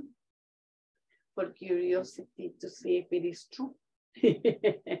the end, for curiosity to see if it is true,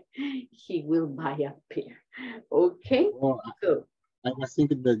 he will buy a pair. Okay? Oh, so, I was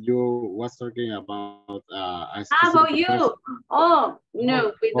thinking that you was talking about how about you? Person. Oh,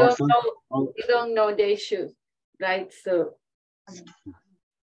 no, we don't person. know. We don't know the issues, right? So,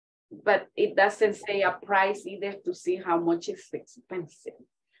 but it doesn't say a price either to see how much it's expensive.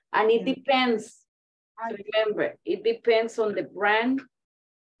 And it depends. Remember, it depends on the brand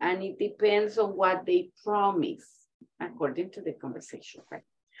and it depends on what they promise, according to the conversation, right?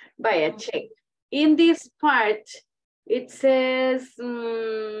 By a check. In this part, it says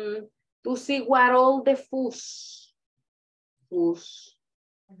to see what all the fuss. What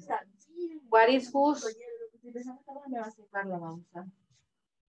is fuss?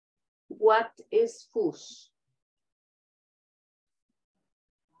 What is fuss?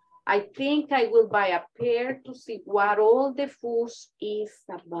 I think I will buy a pair to see what all the fuss is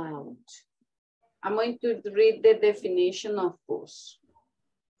about. I'm going to read the definition of fuss.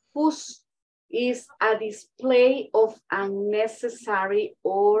 Fuss is a display of unnecessary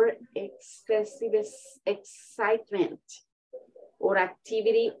or excessive excitement or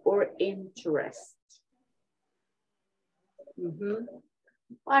activity or interest.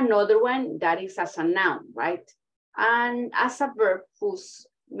 Another one that is as a noun, right? And as a verb, fuss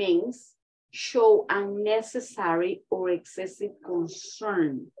means show unnecessary or excessive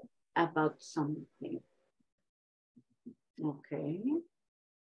concern about something. Okay.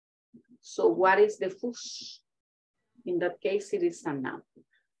 So what is the fuss? In that case, it is a noun.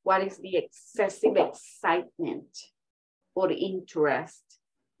 What is the excessive excitement or interest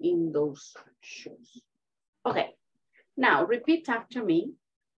in those shows? Okay. Now repeat after me.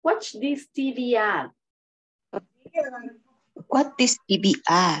 Watch this TV ad. What is TV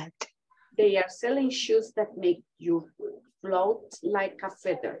ad? They are selling shoes that make you float like a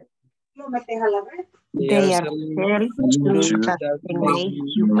feather. They are selling shoes that make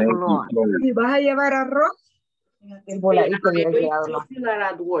you float. ¿Vas a llevar arroz? They are very popular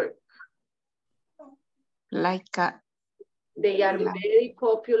at work. They are very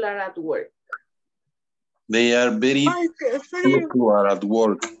popular at work. They are very popular at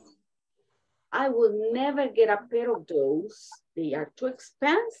work. I will never get a pair of those. They are too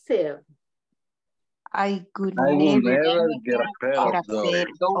expensive. I would I will never never get a pair get of a pair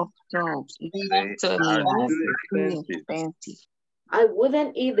those. of dogs. They are too expensive. I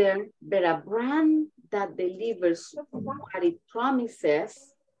wouldn't either, but a brand that delivers what it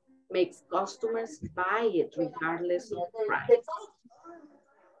promises makes customers buy it regardless of price.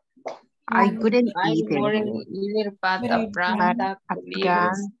 I wouldn't either, But a brand but that a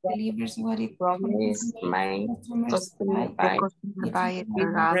brand delivers what it promise my customers the buy customer it buy it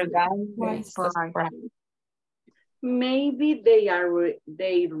regardless regardless of of price. price. Maybe they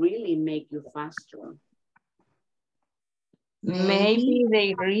really make you faster. Maybe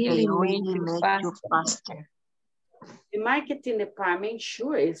they They really make really you make you faster. faster. The marketing department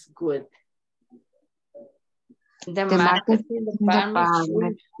sure is good. The The marketing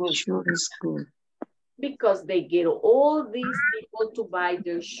department sure is good. Because they get all these people to buy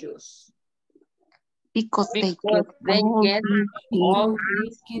their shoes. Because they because get they all get these all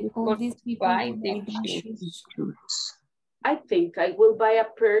these people to buy their shoes. shoes. I think I will buy a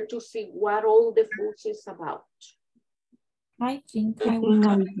pair to see what all the fuss is about. I think I think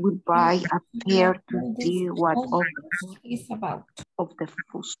I would buy a pair to see what all is about. of the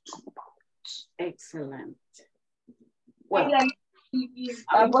fuss. Excellent. Well, I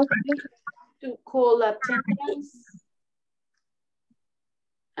was to call attendance.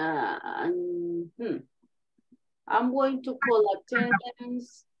 I'm going to call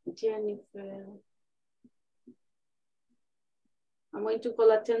attendance, Jennifer. I'm going to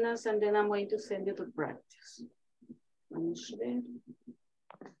call attendance and then I'm going to send you to practice. Vamos a ver.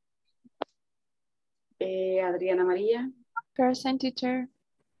 Adriana María. Present, teacher.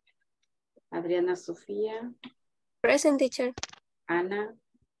 Adriana Sofía. Present, teacher. Ana.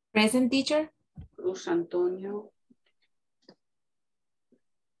 Present, teacher. Cruz Antonio.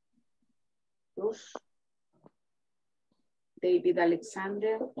 Cruz. David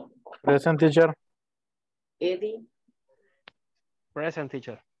Alexander. Present, teacher. Eddie. Present,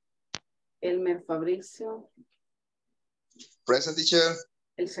 teacher. Elmer Fabricio. Present, teacher.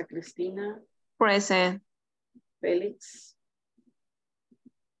 Elsa Cristina. Present. Félix.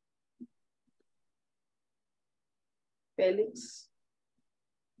 Félix.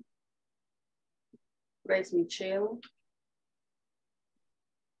 Grace Michelle.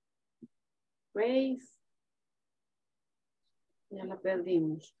 Grace. Ya la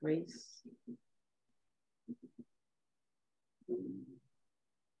perdimos, Grace.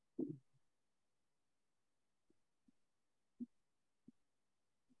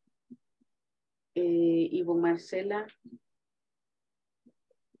 Ivo Marcela.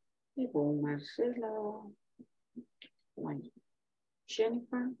 Ivo Marcela. Bueno.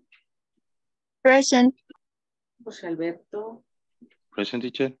 Jennifer. Present. José Alberto. Present,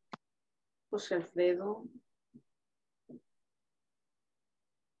 teacher. José Alfredo.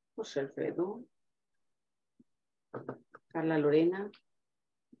 José Alfredo. Carla Lorena.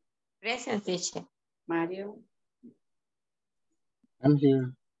 Present, teacher. Mario. I'm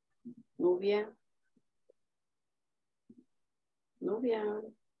here. Nubia. Nubia.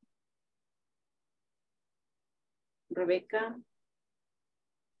 Rebeca.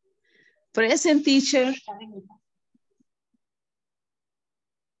 Present, teacher.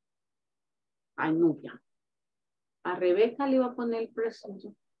 Ay, Nubia. A Rebeca le iba a poner el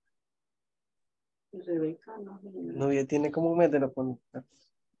presente. Rebeca no. No, ya tiene como un mes de no contestar.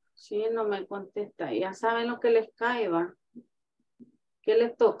 Sí, no me contesta. Ya saben lo que les cae, va. ¿Qué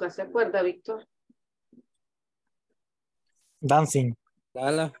les toca? ¿Se acuerda, Víctor? Dancing.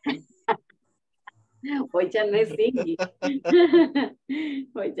 Lala. Hoy ya no es singing.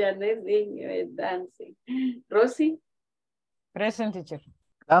 Hoy ya no es singing, es dancing. Rosy. Present, teacher.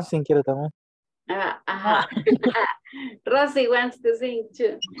 Dancing quiere también. Ajá. Rosy wants to sing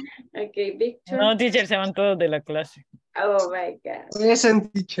too. Okay, Victor. No, teacher, se van todos de la clase. Oh my God.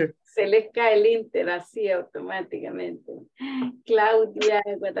 Present, teacher. Se les cae el inter así automáticamente. Claudia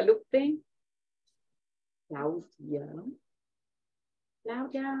Guadalupe. Claudia.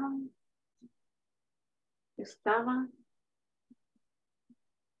 Claudia. Estaba.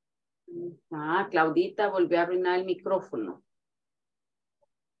 Claudita volvió a arruinar el micrófono.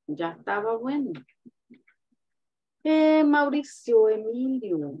 Ya estaba bueno. Mauricio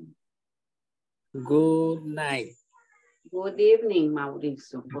Emilio. Good night. Good evening,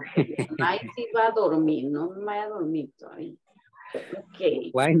 Mauricio. Porque night iba a dormir, no me vaya a dormir todavía.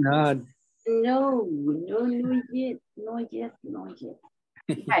 Okay. Why not? No yet.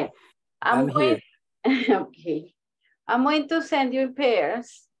 Okay. I'm here. Okay. I'm going to send you in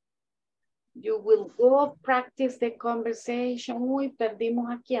pairs. You will go practice the conversation. Uy, perdimos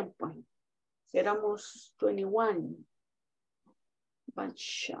a quién, pues. Éramos 21. But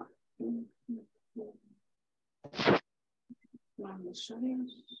Vamos a ver.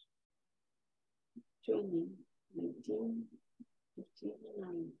 20, 19, 15,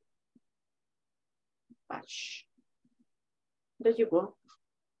 Patch. ¿Ya llegó?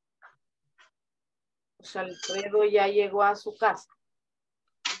 José Alfredo ya llegó a su casa.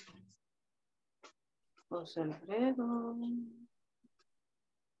 José Alfredo.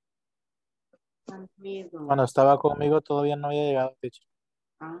 Alfredo. Cuando estaba conmigo todavía no había llegado, teacher.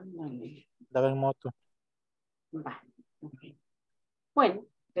 Ándale. Estaba en moto. Va. Okay. Bueno,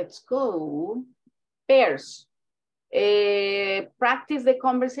 let's go. Pairs. Practice the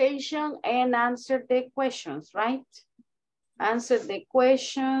conversation and answer the questions, right? Answer the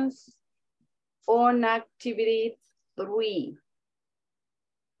questions on activity 3.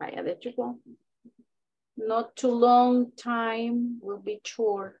 Vaya, there you go. Not too long time, will be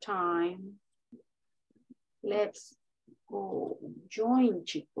short time. Let's go. Join,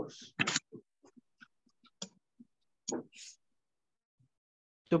 chicos.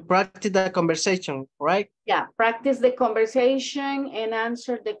 To practice the conversation, right? Yeah, practice the conversation and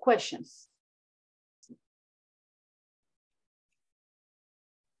answer the questions.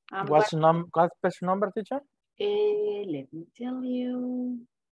 What's page number, teacher? Let me tell you.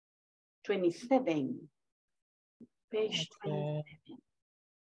 27. Page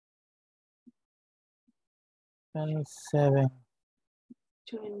 27.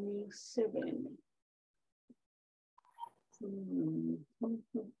 27.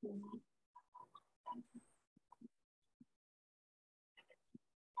 27.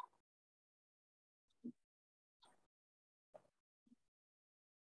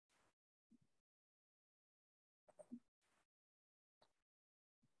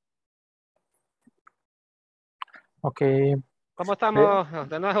 Ok. ¿Cómo estamos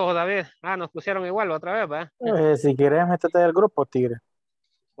de nuevo, David? Ah, nos pusieron igual otra vez, ¿va? Si quieres, métete al grupo, tigre.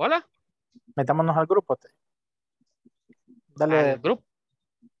 ¿Hola? Metámonos al grupo. Dale. ¿Al grupo?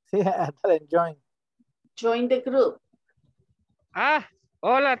 Sí, dale, join. Join the group. Ah,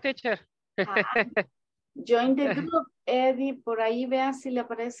 hola, teacher. Join the group. Eddie, por ahí vea si le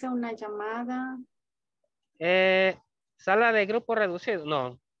aparece una llamada. Sala de grupo reducido,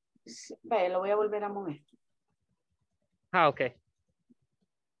 no. Sí, vaya, lo voy a volver a mover. Ah, ok.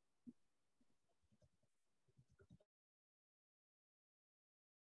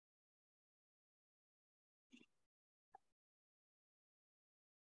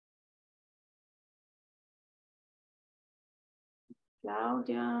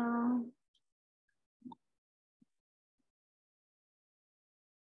 Claudia.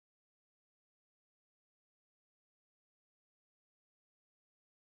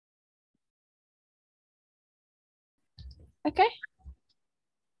 Okay.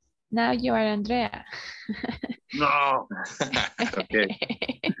 Now you are Andrea. No. Okay.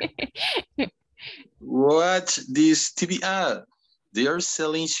 Watch this TV ad. They are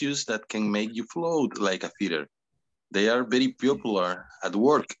selling shoes that can make you float like a feather. They are very popular at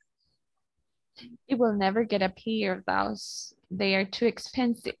work. You will never get a pair of those. They are too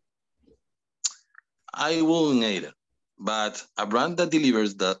expensive. I will need it. But a brand that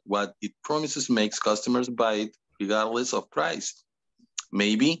delivers what it promises makes customers buy it regardless of price.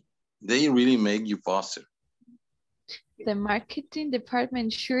 Maybe they really make you faster. The marketing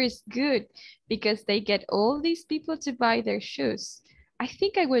department sure is good because they get all these people to buy their shoes. I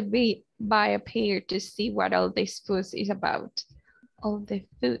think I would buy a pair to see what all this fuss is about. All the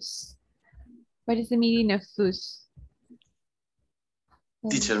fuss. What is the meaning of fuss?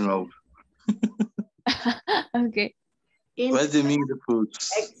 Teacher knows. Okay. What's the meaning of food?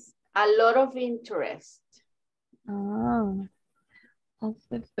 A lot of interest. Oh, all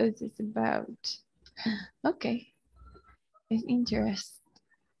the fuss is about. Okay. It's interest.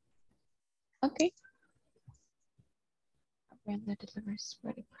 Okay. A brand that delivers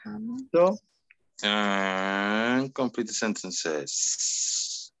what it promises. So, and complete the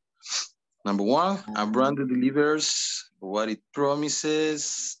sentences. Number 1, a brand that delivers what it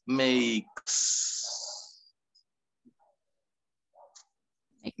promises makes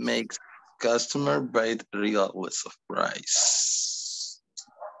customer buy it regardless of price.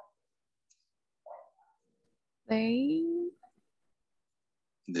 They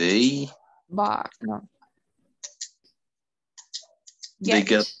bought, no. They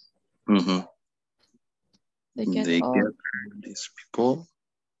get They get all these people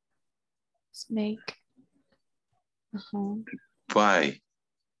make buy.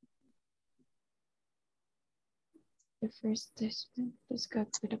 The first statement is got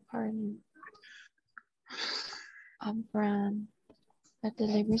with a partner. A brand that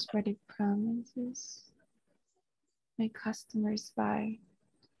delivers what it promises. My customers buy.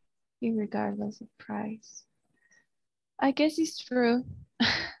 regardless of price. I guess it's true.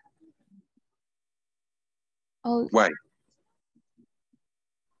 Why?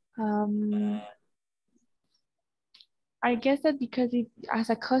 I guess that because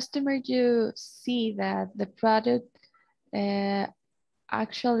as a customer, you see that the product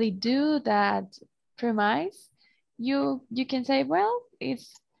actually do that premise, you can say, well,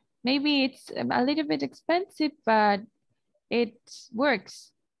 maybe it's a little bit expensive, but it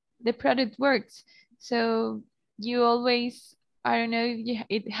works. The product works. So you always, I don't know if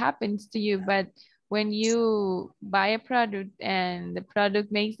it happens to you, but when you buy a product and the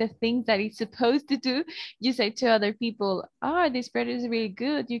product makes the things that it's supposed to do, you say to other people, oh, this product is really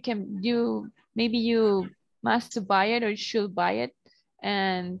good. Maybe you must buy it or should buy it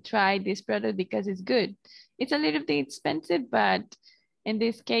and try this product because it's good. It's a little bit expensive, but in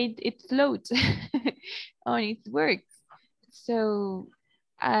this case, it floats on its works. So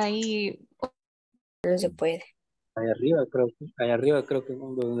no se puede. Allá arriba creo que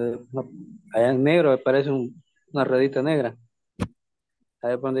allá en negro me parece una ruedita negra.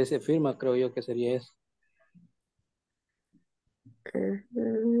 Ahí donde dice firma, creo yo que sería eso.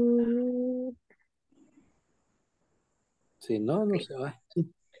 Si no, no se va.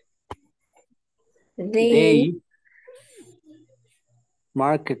 They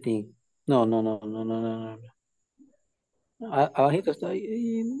marketing. No. Abajito está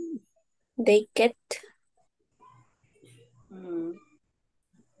ahí. They get.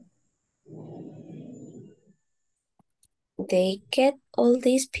 They get all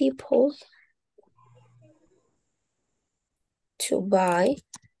these people to buy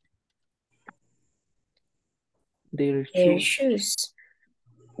their shoes.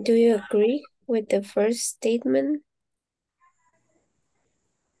 Do you agree with the first statement?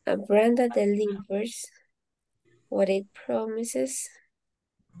 A brand that delivers what it promises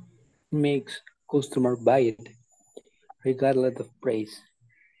makes customer buy it, regardless of price.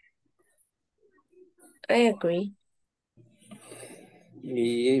 I agree.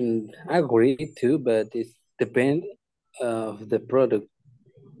 I agree too, but it depends of the product.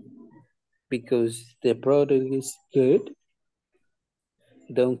 Because the product is good,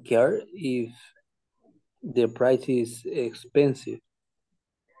 don't care if the price is expensive.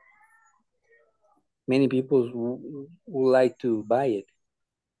 Many people would like to buy it.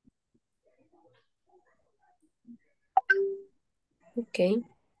 Okay.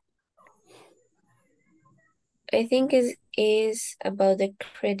 I think it is about the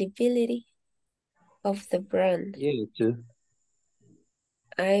credibility of the brand. Yeah, too.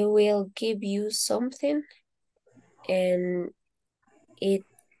 I will give you something and it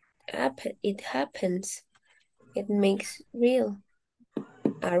happens. It makes real.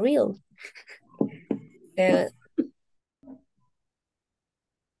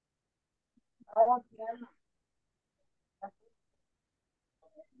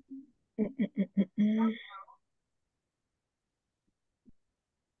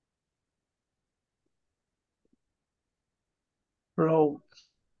 Bro.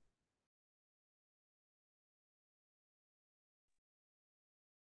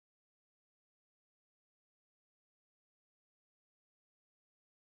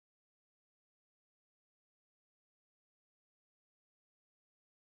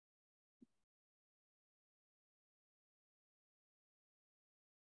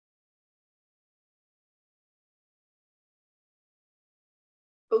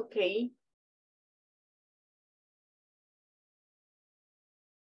 Okay.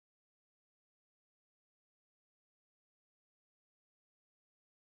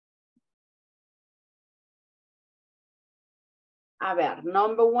 A ver,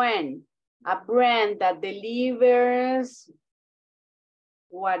 number one, a brand that delivers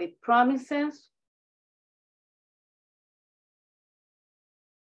what it promises.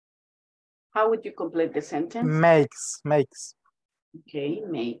 How would you complete the sentence? Makes. Okay,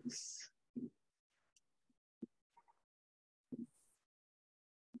 makes.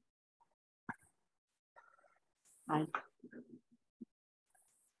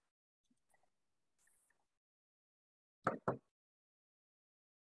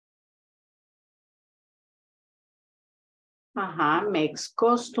 Makes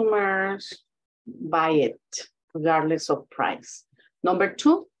customers buy it regardless of price. Number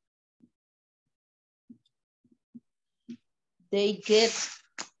two. They get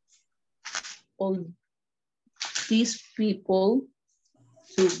all these people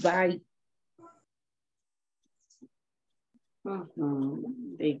to buy.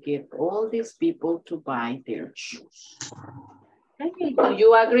 They get all these people to buy their shoes. Okay. Do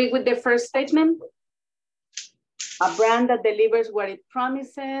you agree with the first statement? A brand that delivers what it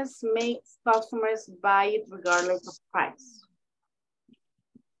promises makes customers buy it regardless of price.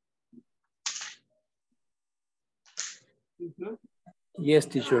 Yes,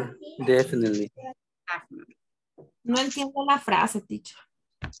 teacher, definitely. No entiendo la frase, teacher.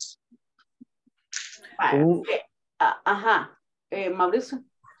 Mauricio.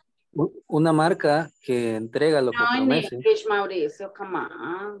 Una marca que entrega lo que No, en promete. English, Mauricio, come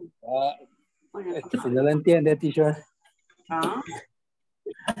on. Si no la entiende, teacher.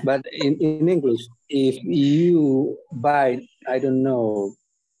 But in English, if you buy, I don't know,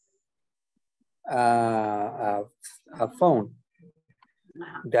 a phone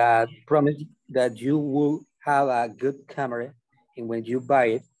that promise that you will have a good camera, and when you buy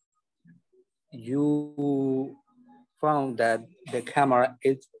it, you found that the camera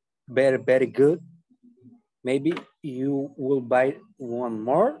is very good, maybe you will buy one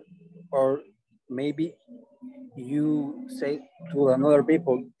more, or maybe you say to another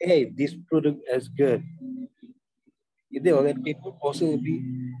people, hey, this product is good. The other people also will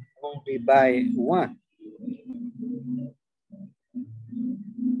be buy one.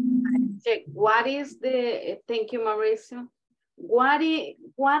 Check. What is the, thank you, Mauricio. What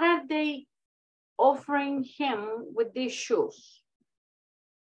are they offering him with these shoes?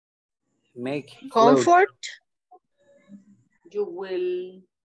 Make comfort. You will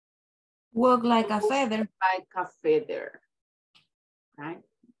walk like a feather. Like a feather, right?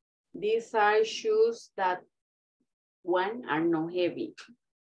 These are shoes that one are not heavy.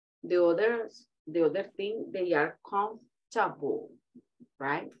 The other thing, they are comfortable,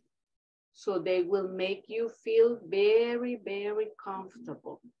 right? So they will make you feel very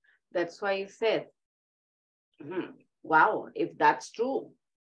comfortable. That's why I said, wow, if that's true,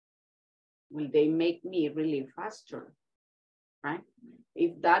 will they make me really faster, right?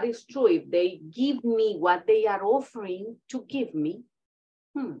 If that is true, if they give me what they are offering to give me,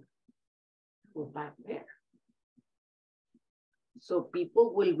 go back there. So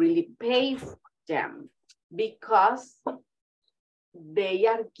people will really pay for them because they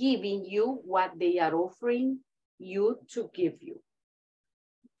are giving you what they are offering you to give you.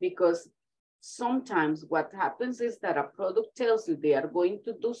 Because sometimes what happens is that a product tells you they are going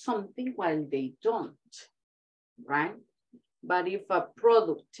to do something while they don't, right? But if a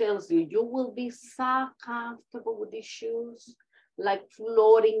product tells you you will be so comfortable with these shoes, like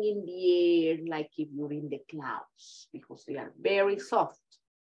floating in the air, like if you're in the clouds, because they are very soft.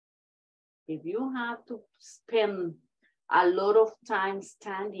 If you have to spend a lot of time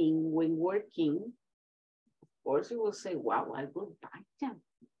standing when working, of course you will say, wow, I will buy them.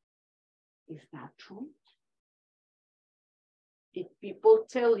 Is that true? If people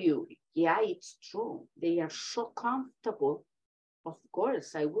tell you, yeah, it's true, they are so comfortable, of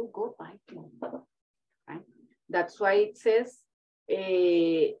course, I will go buy them. Right? That's why it says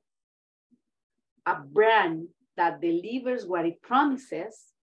a brand that delivers what it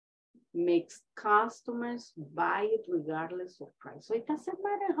promises makes customers buy it regardless of price. So it doesn't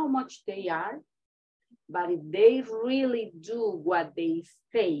matter how much they are, but if they really do what they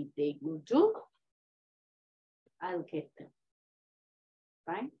say they will do, I'll get them,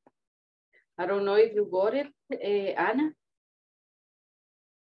 right? I don't know if you got it, Ana.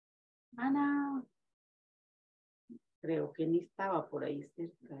 Ana. Creo que ni estaba por ahí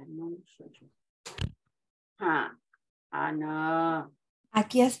cerca, no soy yo. Ana.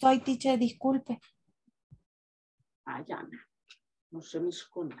 Aquí estoy, teacher, disculpe. Ay, Ana, no se me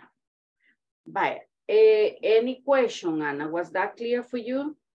esconda. Vaya, any question, Ana? Was that clear for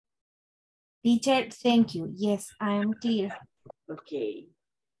you? Teacher, thank you. Yes, I am clear. Okay.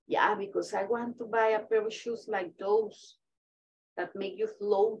 Yeah, because I want to buy a pair of shoes like those that make you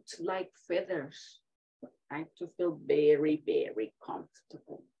float like feathers. Right? To feel very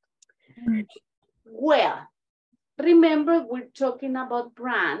comfortable. Well, remember we're talking about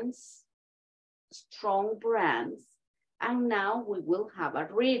brands, strong brands, and now we will have a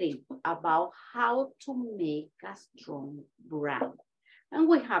reading about how to make a strong brand. And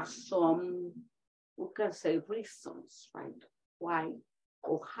we have some, we can say, reasons, right? Why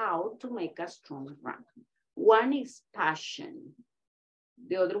or how to make a strong brand. One is passion.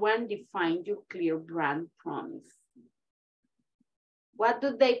 The other one, define your clear brand promise. What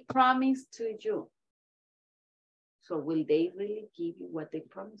do they promise to you? So will they really give you what they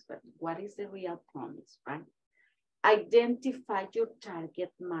promise? But what is the real promise, right? Identify your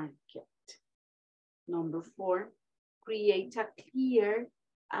target market. Number 4, create a clear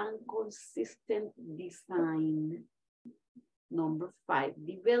and consistent design. Number 5,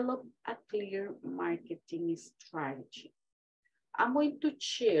 develop a clear marketing strategy. I'm going to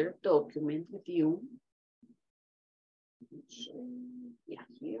share a document with you Yeah,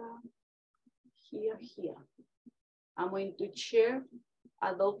 here. I'm going to share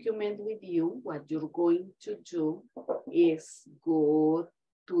a document with you. What you're going to do is go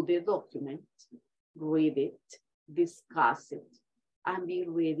to the document, read it, discuss it, and be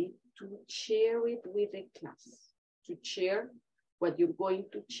ready to share it with the class. To share, what you're going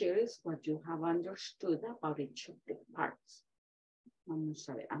to share is what you have understood about each of the parts. Vamos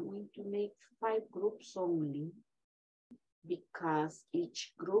a ver, I'm going to make 5 groups only because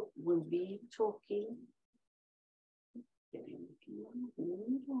each group will be talking. Okay,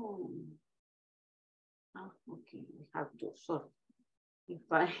 we have to, sorry.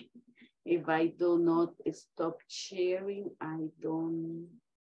 If I do not stop sharing, I don't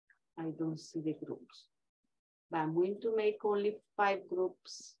see the groups. But I'm going to make only 5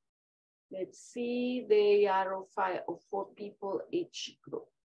 groups. Let's see, they are of 4 people each group.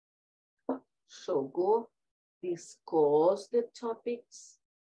 So go discuss the topics,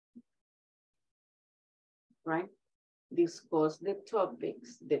 right? Discuss the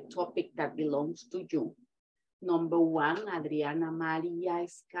topics, the topic that belongs to you. Number 1, Adriana María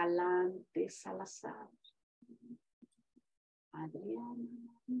Escalante Salazar. Adriana.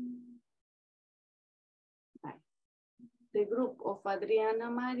 Right. The group of Adriana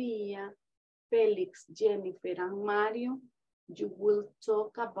María, Felix, Jennifer, and Mario, you will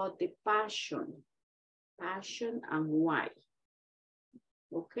talk about the passion and why.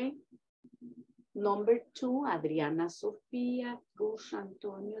 Okay? Number 2, Adriana Sofía, Cruz,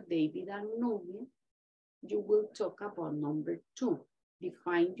 Antonio, David, and Nubia. You will talk about number 2.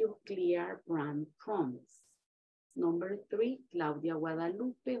 Define your clear brand promise. Number 3, Claudia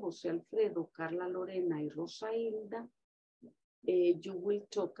Guadalupe, José Alfredo, Carla Lorena, y Rosa Hilda. You will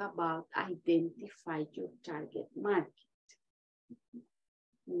talk about identify your target market.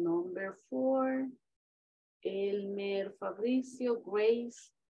 Number 4, Elmer, Fabricio,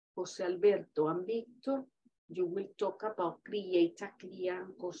 Grace, José Alberto, and Victor. You will talk about create a clear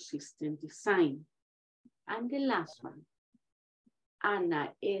and consistent design. And the last one,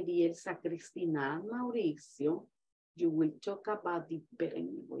 Ana, Eddie, Elsa, Cristina, and Mauricio, you will talk about the,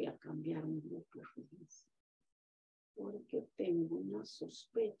 voy a cambiar un grupo, porque tengo una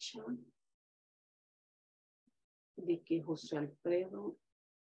sospecha de que José Alfredo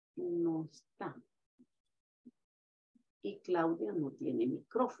no está. Y Claudia no tiene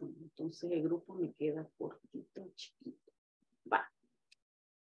micrófono, entonces el grupo me queda cortito, chiquito. Va.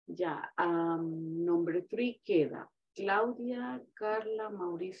 Ya, number 3 queda Claudia, Carla,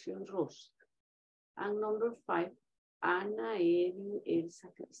 Mauricio, and Rosa. And number 5, Ana, Eddie, Elsa,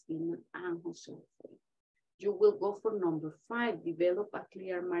 Cristina, and Jose. You will go for number 5, develop a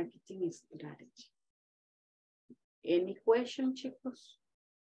clear marketing strategy. Any question, chicos?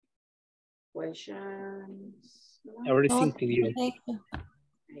 Questions? Everything clear. I'm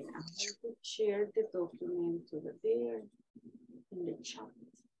going to share the document over there in the chat.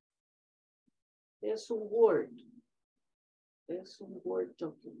 There's un Word. There's un Word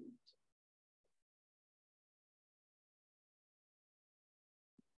document.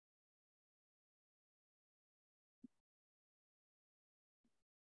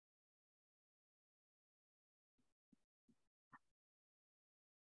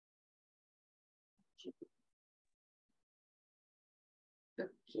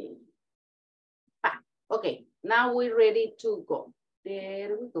 Okay. Okay, now we're ready to go.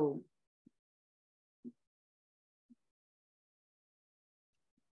 There we go.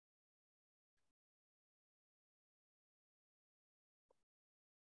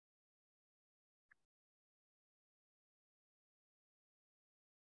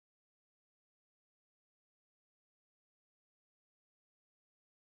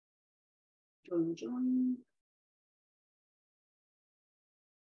 Join.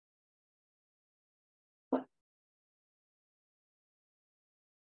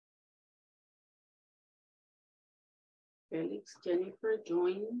 Felix, Jennifer,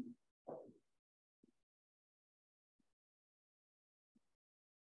 join.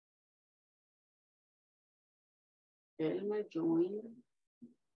 Elmer, join.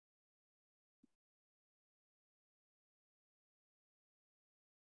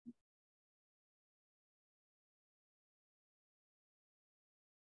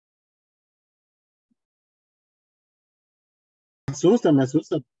 Me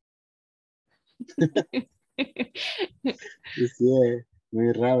asusta. Sí, es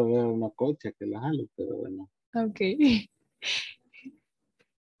muy raro ver una cocha que la jale, pero bueno. Okay.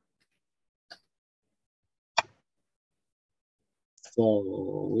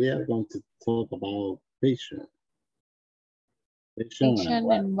 So we are going to talk about patient. Patient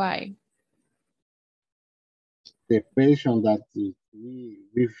and why. the passion that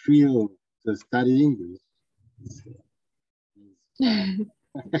we feel to study English.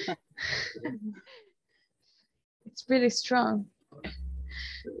 It's really strong.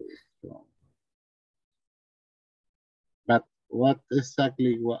 But what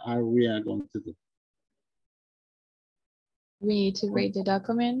exactly are we going to do? We need to read the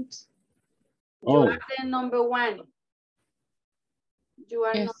document. You Oh, are the number one. You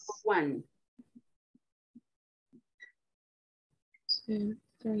are Yes. number one. 2,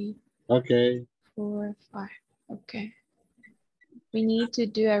 3, okay. 4, 5. Okay. We need to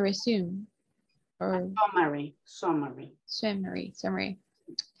do a resume or Summary. summary.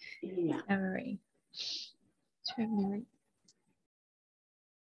 Yeah. Summary.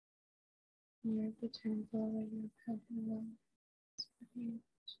 Here the term for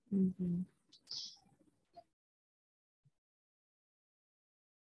mm-hmm.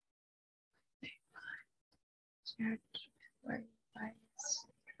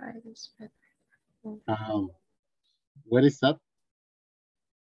 Try this better. What is that?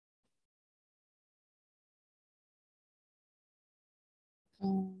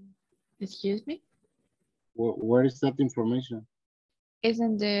 Excuse me? Where is that information? It's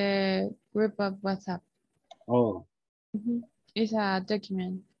in the group of WhatsApp. Oh. Mm-hmm. It's a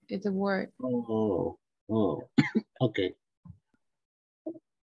document. It's a word. Oh. Okay.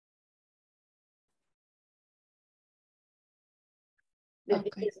 The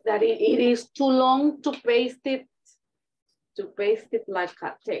thing is that it is too long to paste it like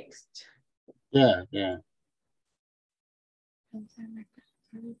a text. Yeah.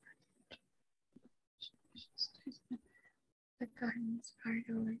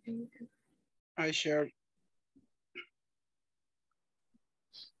 I shared.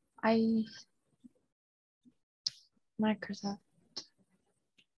 Microsoft.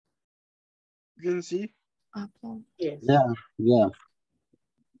 You can see? Apple. Yes. Yeah.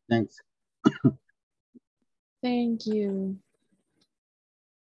 Thanks. Thank you.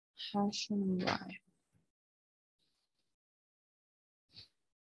 Why?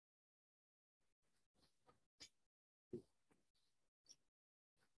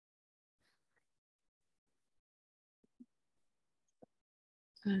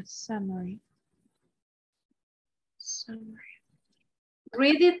 Summary.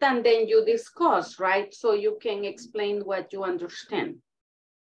 Read it and then you discuss, right? So you can explain what you understand.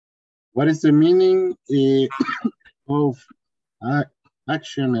 What is the meaning of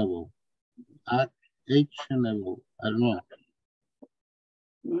actionable? Actionable. I don't know.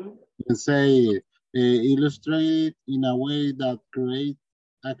 You can say illustrate in a way that creates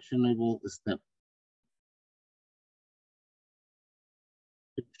actionable step.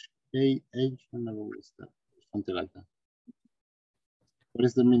 Actionable step, something like that. What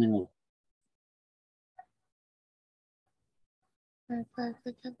is the meaning of? The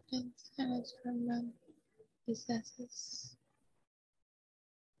competence and its from ISSS.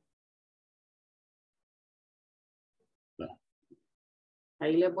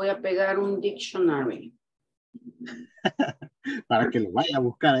 Ahí le voy a pegar un dictionary. Para que lo vaya a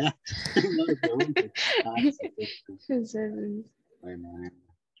buscar allá. No le pregunte. Bueno.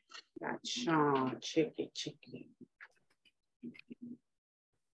 Gotcha. Cheque.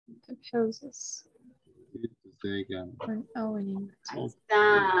 The poses. Ahí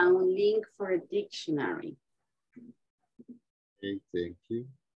está un link for a dictionary. Okay, thank you.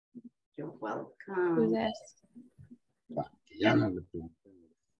 You're welcome. Who's that? Ya no le pregunté.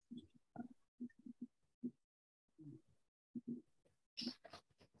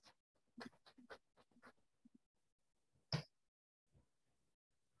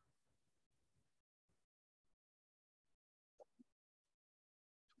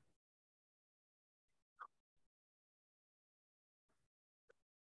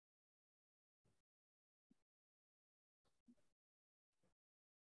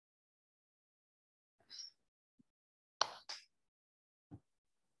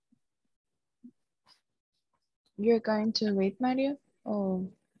 You're going to read, Mario? Oh.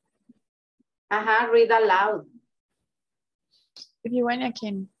 Read aloud. If you want, I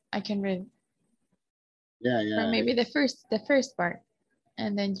can read. Yeah. Or maybe the first part,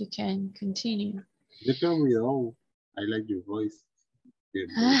 and then you can continue. You can read all. I like your voice.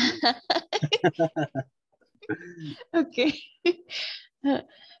 Okay.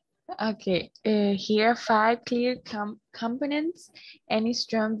 Okay. Here are 5 clear components any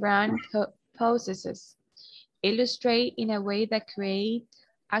strong brand possesses. Illustrate in a way that create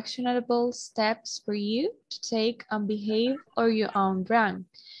actionable steps for you to take on behalf of your own brand.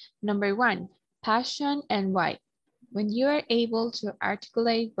 Number 1, passion and why. When you are able to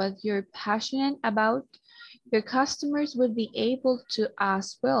articulate what you're passionate about, Your customers will be able to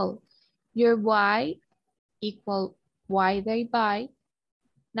ask, well, your why equal why they buy.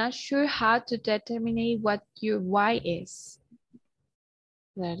 Not sure how to determine what your why is.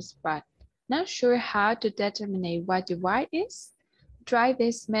 That is bad. Not sure how to determine what your why is? Try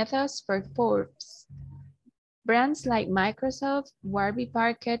these methods for Forbes. Brands like Microsoft, Warby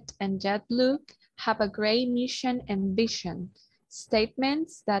Parker, and JetBlue have a great mission and vision,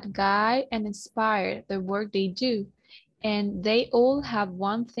 statements that guide and inspire the work they do, and they all have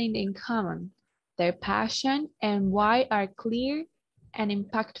one thing in common. Their passion and why are clear and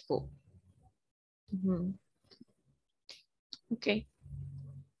impactful. Okay.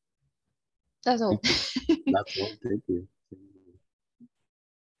 That's all. That's all. Thank you.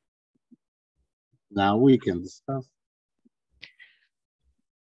 Now we can discuss.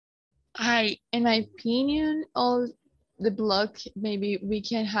 In my opinion, all the block, maybe we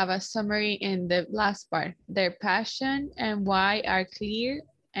can have a summary in the last part. Their passion and why are clear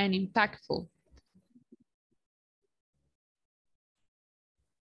and impactful.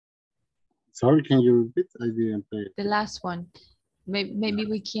 Sorry, can you repeat? I didn't pay it. The last one. Maybe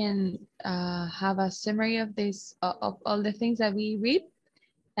we can have a summary of this, of all the things that we read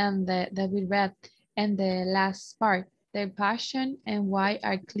and that we read. And the last part, their passion and why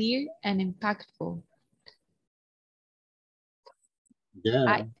are clear and impactful.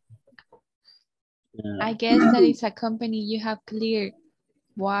 Yeah. I guess that is a company you have clear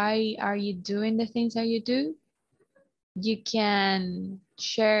why are you doing the things that you do. You can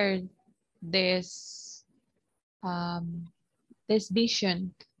share this this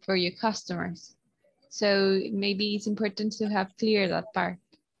vision for your customers. So maybe it's important to have clear that part.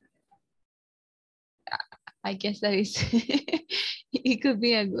 I guess that is, it could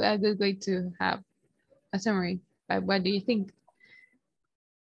be a good way to have a summary. But what do you think?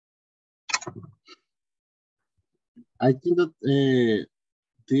 I think that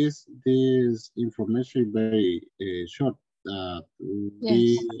this information is very short.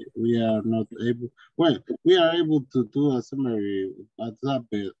 We are not able. Well, we are able to do a summary of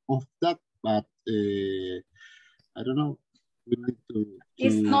that, but I don't know. We need to.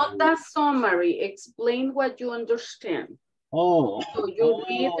 It's not that summary. Explain what you understand. Oh. So you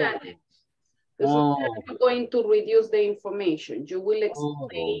read and you're going to reduce the information. You will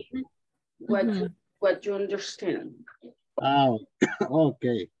explain what you understand. Oh,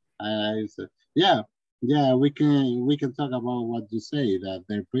 okay. Yeah, we can talk about what you say, that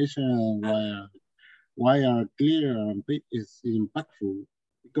the patient why are clear and is impactful,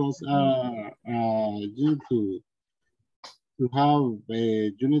 because you have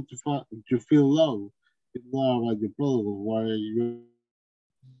you need to feel love about your product, why you.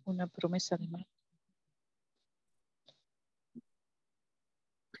 Una promesa de marca.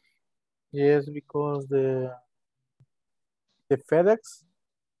 Yes, because the FedEx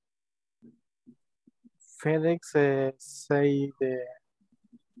say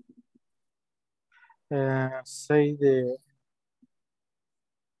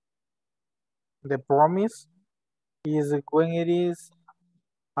the promise is when it is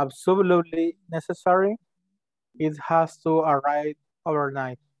absolutely necessary, it has to arrive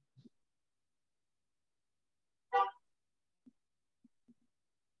overnight.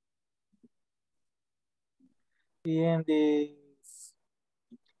 In this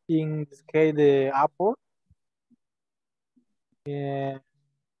case, the Apple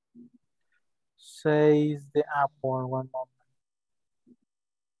says the Apple, one moment.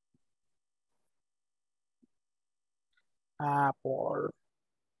 Apple.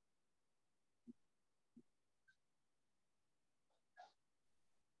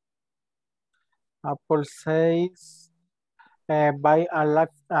 Apple says by a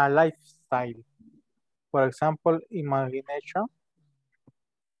lifestyle. For example, imagination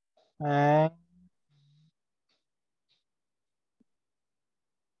and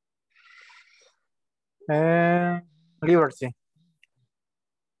liberty.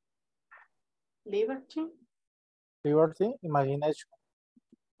 Liberty, imagination.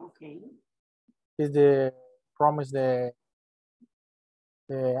 Okay. Is the promise the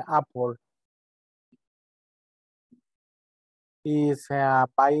Apple. Is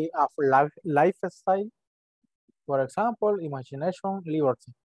by a lifestyle. For example, imagination,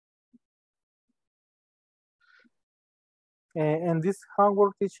 liberty. And this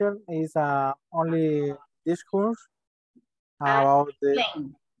homework teacher is only discourse about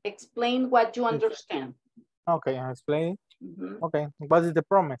Explain what you understand. Okay, I explain. Okay, what is the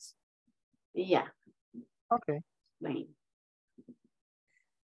promise? Yeah. Okay. Explain.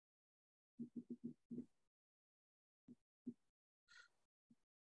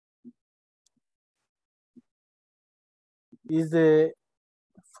 is the,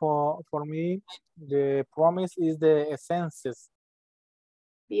 for me, the promise is the essences.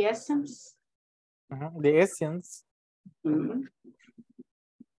 The essence. The essence. Mm-hmm.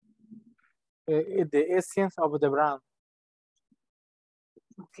 The essence of the brand.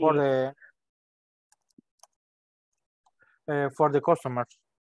 Okay. For the customers.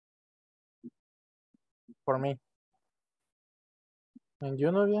 For me. And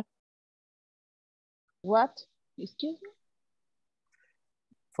you, Novia? What? Excuse me?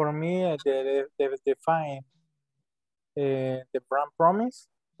 For me, the define the brand promise,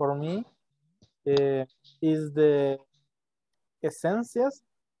 for me, is the essences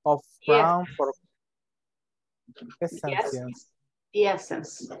of brand for essences. The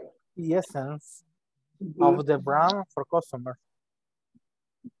essence. The essence of the brand for customers.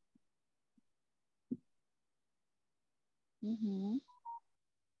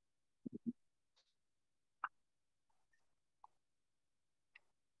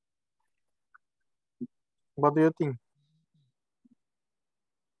 What do you think?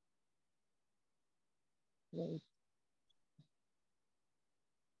 Wait.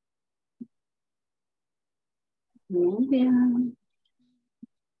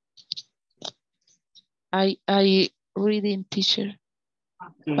 I reading teacher,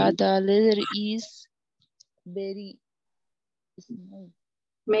 but the letter is very small.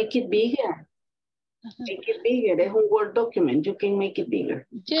 Make it bigger. Make it bigger. It's a Word document. You can make it bigger.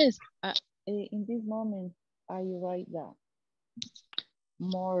 Yes, in this moment, I write that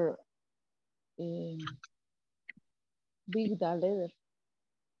more big the letter.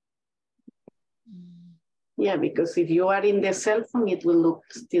 Yeah, because if you are in the cell phone, it will look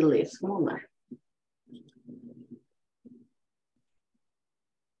still smaller.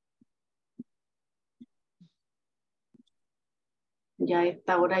 Ya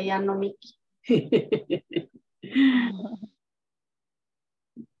esta hora ya no, Miki.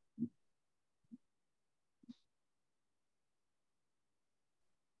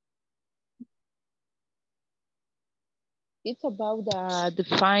 It's about the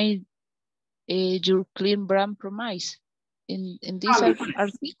define your clean brand promise in this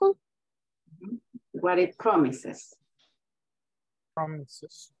article. What it promises.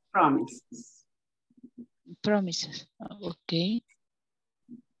 Promises. Promises. Promises. Okay.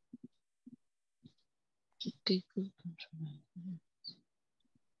 Okay.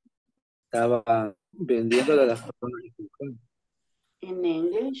 Estaba vendiendo de las personas. En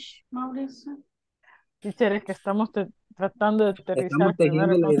English, Mauricio. Teacher, es que estamos tratando de aterrizar Estamos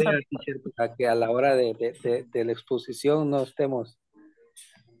primero tejiendo el la idea, concepto. teacher, para que a la hora de la exposición no estemos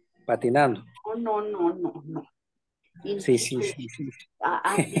patinando. Oh, no. Sí.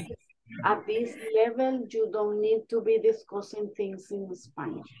 At this level, you don't need to be discussing things in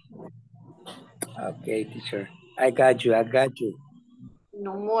Spanish. Okay, teacher. I got you.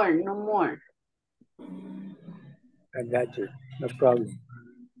 No more. I got you. No problem.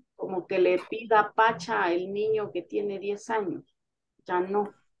 Como que le pida pacha al niño que tiene 10 años. Ya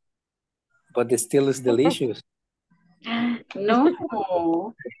no. But it still is delicious.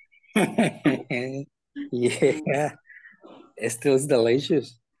 No. Yeah. It still is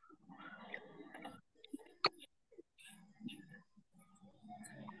delicious.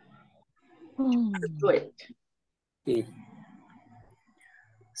 Good. Okay.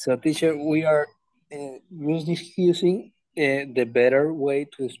 So, teacher, we are just discussing the better way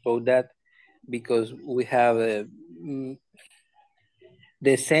to expose that, because we have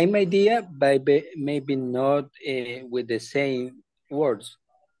the same idea, but maybe not with the same words.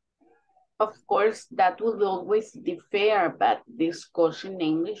 Of course, that will always be fair, but discuss in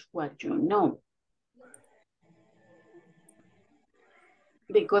English what you know.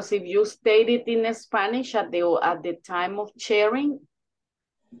 Because if you state it in Spanish at the time of sharing,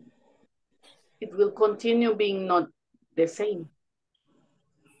 it will continue being not the same.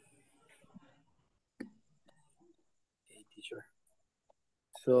 Okay, teacher.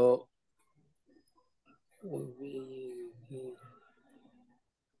 So,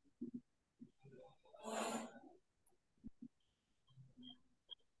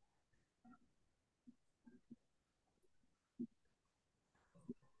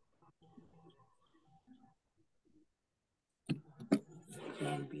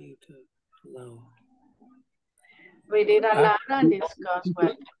 Read it aloud and discuss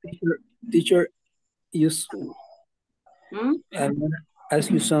what. Teacher, I want to ask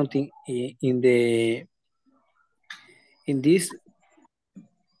you something in this,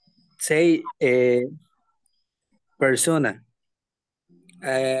 say, persona,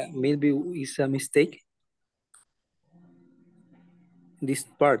 maybe it's a mistake. This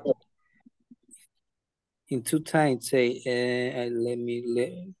part, in two times say, let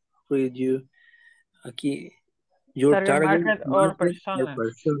me read you aquí. Your Target market or personas.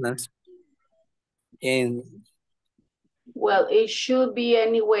 personas. And well, it should be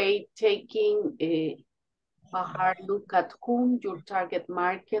anyway taking a hard look at whom your target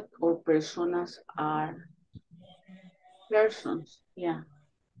market or personas are. Persons, yeah.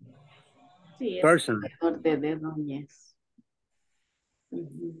 Sí, person. De dedo, yes.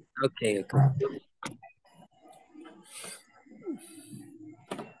 Okay.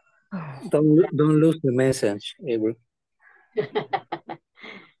 Don't lose the message, Avery.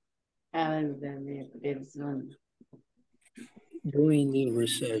 Doing the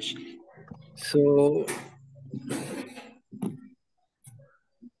research. So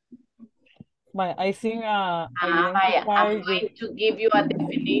I think I'm going to give you a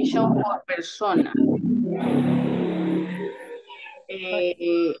definition for persona.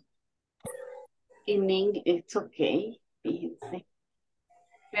 In English, it's okay.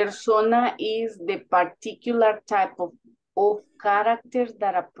 Persona is the particular type of character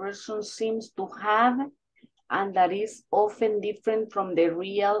that a person seems to have and that is often different from the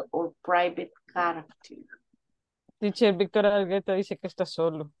real or private character. Teacher, Víctor Argueta dice que está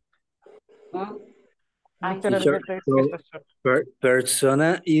solo. Víctor Teacher, Argueta dice que está solo.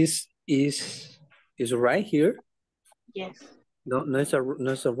 persona is right here. Yes. No es a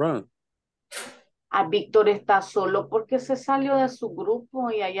wrong. A Víctor está solo porque se salió de su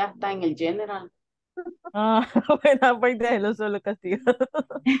grupo y allá está en el general. Ah, bueno, pues déjelo solo castigado.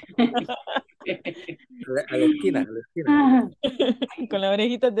 A la esquina. Con las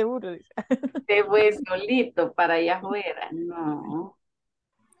orejitas de burro. Dice. Se fue solito para allá afuera. No.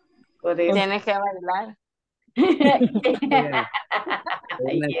 Por eso. Tienes que bailar. Yeah. I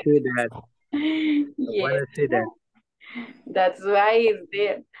want to see that. I want to see that. That's why it's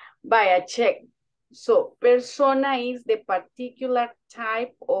there. Vaya, check. So, persona is the particular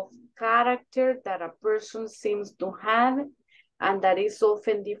type of character that a person seems to have and that is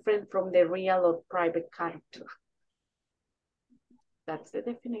often different from the real or private character. That's the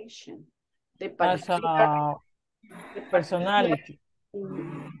definition. The particular, personality.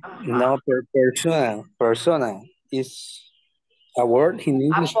 No, persona is a word in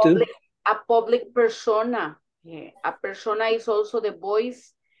English too. A public persona. Yeah. A persona is also the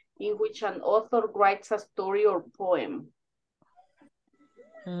voice in which an author writes a story or poem.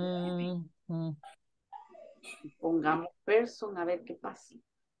 Pongamos person, a ver qué pasa.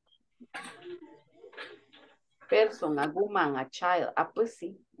 Person, a woman, a child. Ah, pues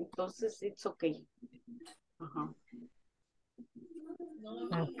sí. Entonces, it's okay.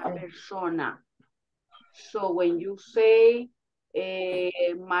 A persona. So, when you say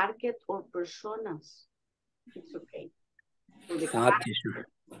market or personas, it's okay. So the Teacher.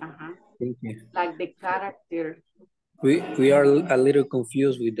 Thank you. Like the character. We are a little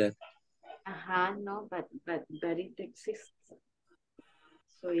confused with that. No, but it exists.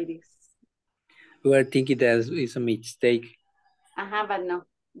 So it is. We are thinking that it's a mistake. But no.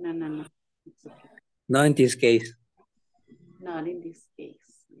 It's okay. Not in this case. Not in this case.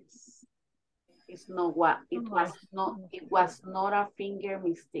 It's not what it was not. It was not a finger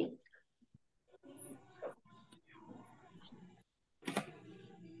mistake.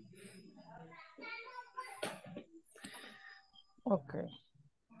 Okay.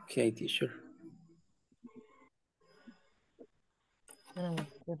 Okay, teacher.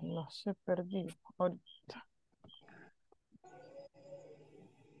 No se perdió ahorita.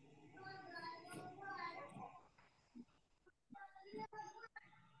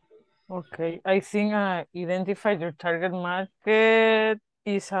 Okay, I think identify your target market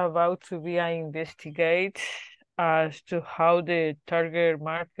is about to be an investigate as to how the target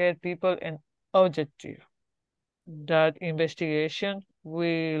market people and objective. That investigation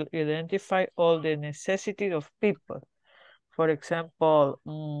will identify all the necessities of people. For example,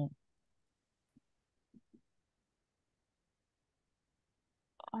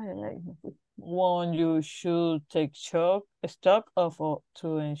 one, you should take stock of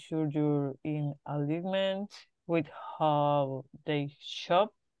to ensure you're in alignment with how they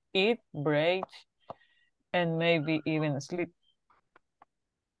shop, eat, breathe, and maybe even sleep.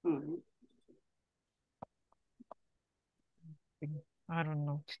 I don't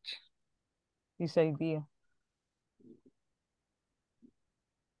know this idea.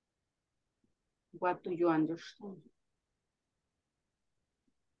 What do you understand?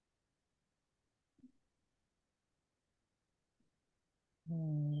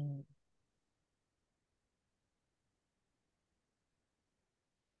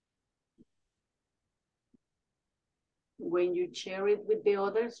 when you share it with the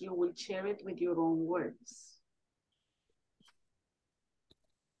others, you will share it with your own words.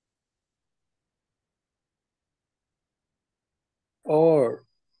 Or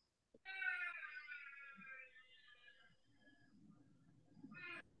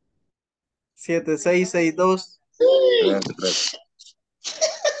 7662.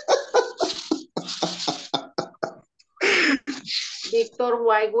 Victor,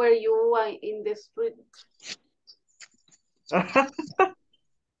 why were you in the street?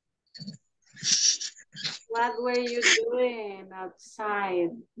 What were you doing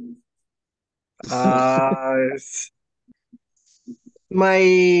outside?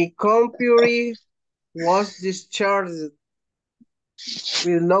 My computer was discharged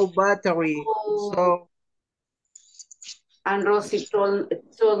with low battery, so. And Rosie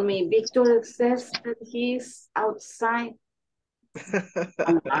told me, Victor says that he's outside.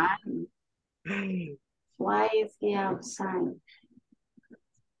 Why is he outside?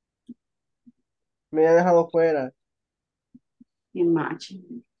 Me ha dejado fuera.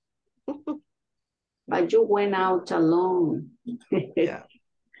 Imagine. But you went out alone. Yeah.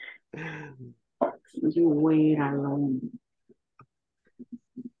 You were alone.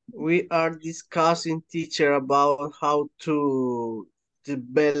 We are discussing, teacher, about how to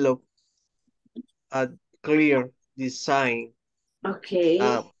develop a clear design. Okay.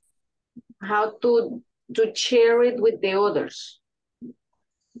 How to share it with the others.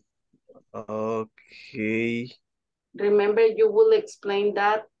 Okay. Remember, you will explain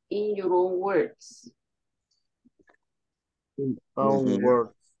that in your own words. In own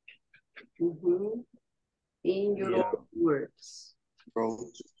words. In your own words.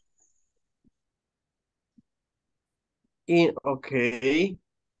 Okay.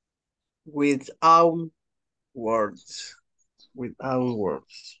 Without words. Without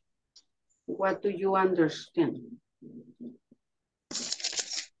words. What do you understand?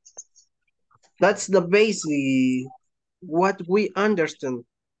 That's the basic, what we understand.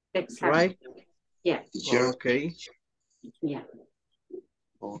 Exactly. Right? Yeah. Okay. Yeah.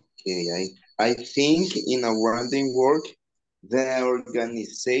 Okay, I think in a branding work, the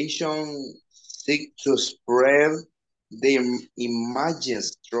organization seek to spread their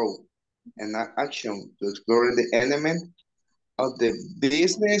images through an action to explore the element of the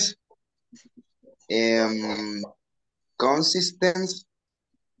business consistency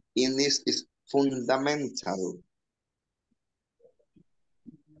in this is fundamental.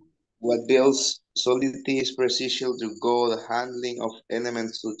 What builds solidity is precision to go the handling of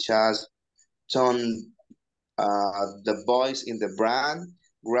elements such as tone, the voice in the brand,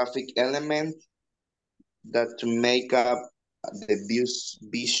 graphic element that to make up the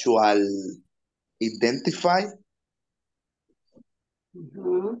visual identify,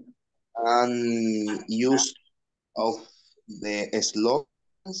 and use of the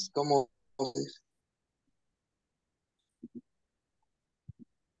slogans como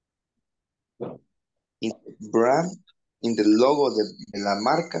in brand, in the logo de la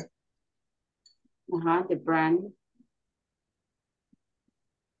marca. The brand.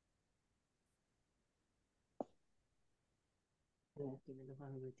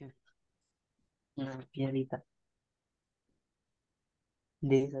 Una piedrita.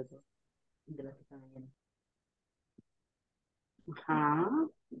 De esas dos. De las que están ahí.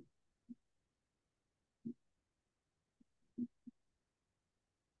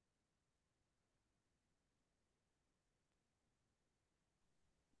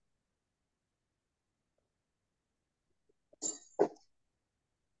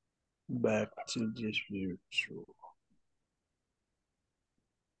 Back to this virtual.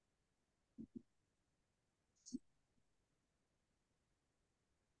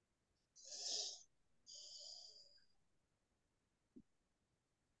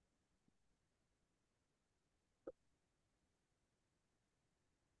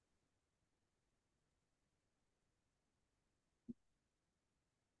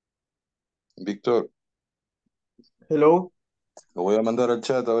 Víctor. Hello. Lo voy a mandar al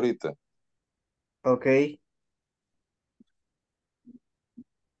chat ahorita. Okay.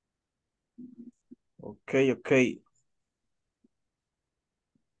 Okay.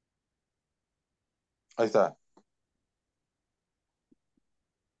 Ahí está.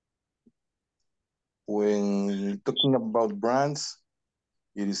 When talking about brands,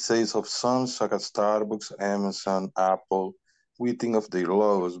 it says of some such as Starbucks, Amazon, Apple, we think of their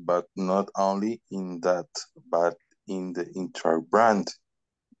logos, but not only in that, but in the entire brand.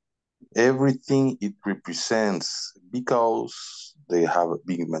 Everything it represents, because they have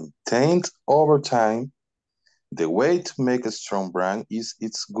been maintained over time. The way to make a strong brand is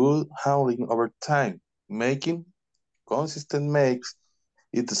its good handling over time, making consistent makes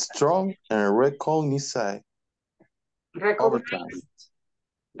it strong and recognized over time.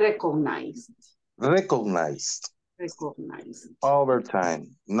 Recognized over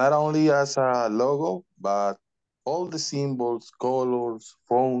time, not only as a logo, but all the symbols, colors,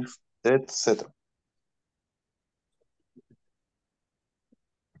 fonts, etc.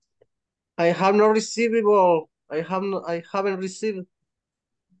 I have not receivable. I haven't received.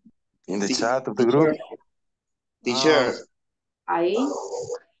 In the chat of the group. Teacher.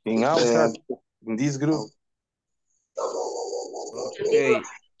 In our chat, in this group. Okay.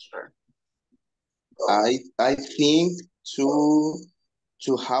 I think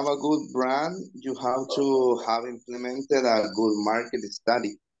to have a good brand, you have to have implemented a good market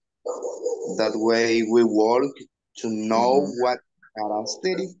study. That way we work to know what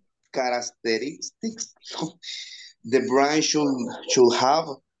characteristics the brand should have.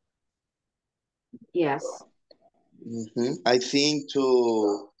 Yes. I think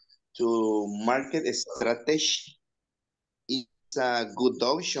to market strategy is a good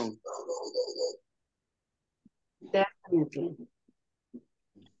option. Definitely.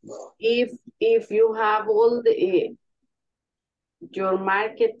 If you have all the your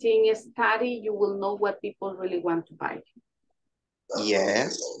marketing study, you will know what people really want to buy.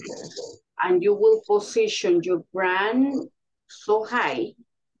 Yes. And you will position your brand so high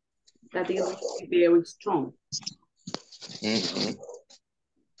that it will be very strong.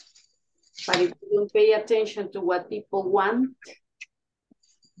 But if you don't pay attention to what people want.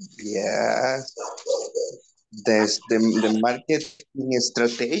 Yes. There's the marketing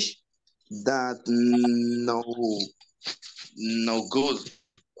strategy that no good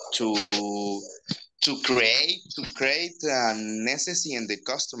to create a necessity in the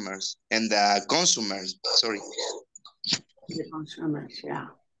customers and the consumers. Sorry. The consumers, yeah.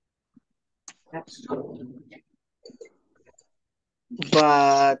 That's true.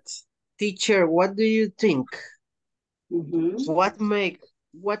 But teacher, what do you think? What make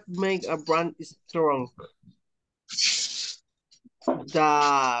a brand strong?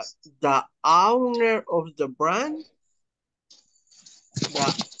 The owner of the brand,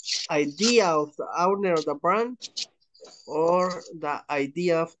 the idea of the owner of the brand, or the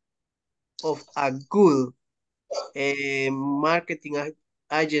idea of a good marketing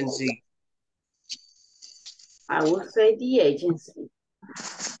agency? I would say the agency.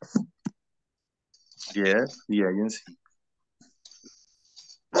 Yes, the agency.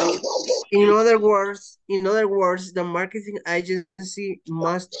 In other words, the marketing agency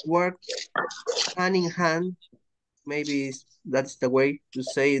must work hand in hand. Maybe that's the way to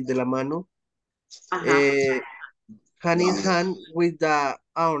say it, de la mano. Hand in hand with the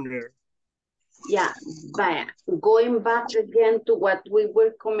owner. Yeah, but going back again to what we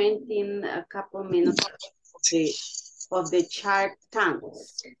were commenting a couple minutes of the Shark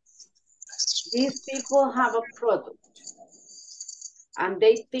Tanks. These people have a product and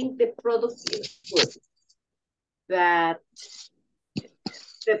they think the product is good. That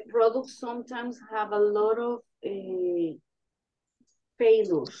the product sometimes have a lot of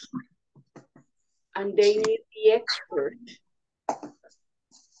failures and they need the expert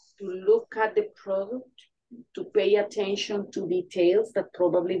to look at the product, to pay attention to details that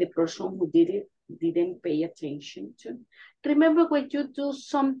probably the person who did it didn't pay attention to. Remember, when you do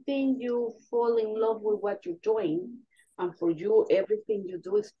something, you fall in love with what you're doing, and for you, everything you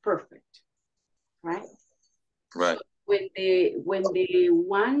do is perfect, right? Right. So when the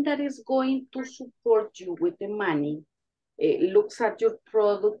one that is going to support you with the money looks at your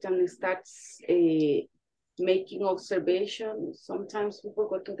product and starts making observations, sometimes people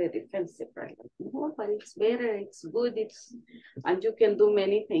go to the defensive, right? Like, no, but it's better, it's good, and you can do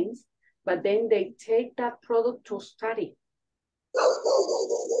many things, but then they take that product to study.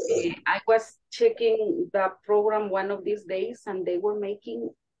 I was checking the program one of these days and they were making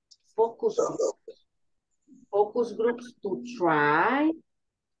focus groups to try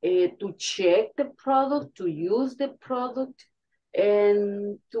to check the product, to use the product,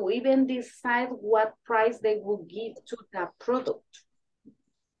 and to even decide what price they will give to that product.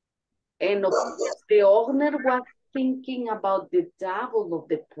 And of course, the owner was thinking about the double of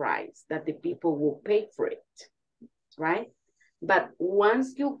the price that the people will pay for it, right? But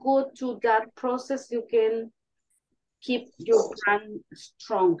once you go to that process, you can keep your brand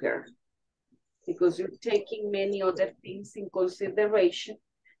stronger because you're taking many other things in consideration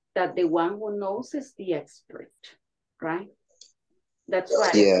that the one who knows is the expert, right? That's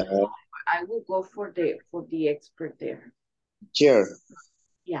why I will go for the expert there. Sure.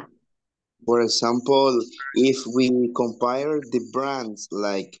 Yeah. For example, if we compare the brands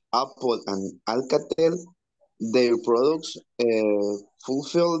like Apple and Alcatel, their products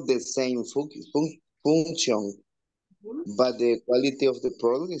fulfill the same function, but the quality of the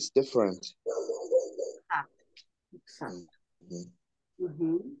product is different. Exactly.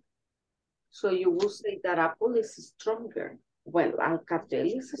 So you will say that Apple is stronger. Well,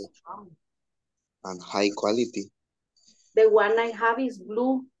 Alcatel is strong. And high quality. The one I have is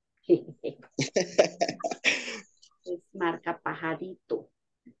blue. It's marca Pajarito,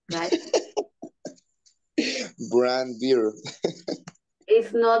 right? Brand beer.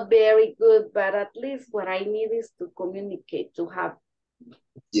 It's not very good, but at least what I need is to communicate, to have.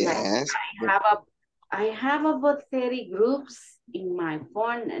 Yes. Like, I have about 30 groups in my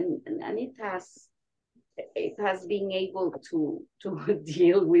phone, and it has been able to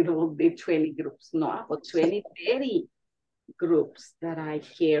deal with all the 20 groups. No, about 20, 30 groups that I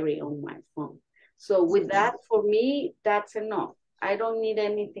carry on my phone. So with that, for me, that's enough. I don't need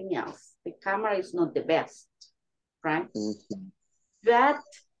anything else. The camera is not the best, right? That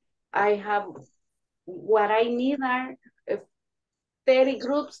I have, what I need are 30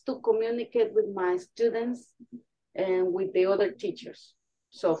 groups to communicate with my students and with the other teachers.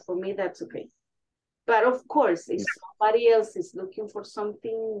 So for me, that's okay. But of course, if somebody else is looking for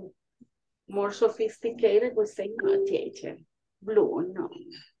something more sophisticated, we say, no, teacher, blue, no.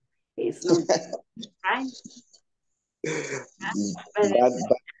 It's not right.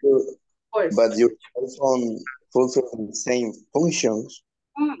 But your phone fulfills the same functions.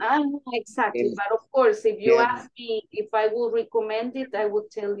 Exactly. But of course, if you ask me if I would recommend it, I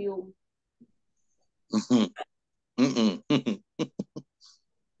would tell you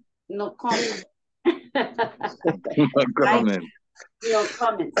no comment. No comment. No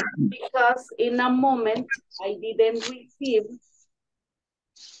comment. Because in a moment, I didn't receive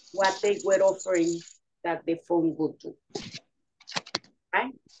what they were offering that the phone would do.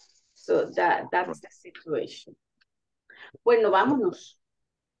 Right? So that's the situation. Bueno, vámonos.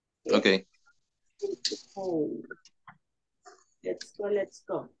 Okay. Oh. Let's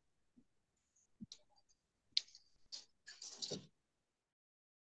go.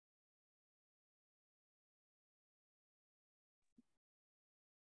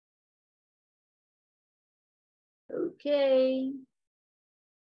 Okay.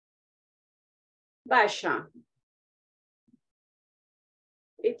 Basha.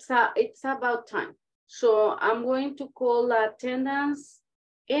 It's about time. So I'm going to call attendance,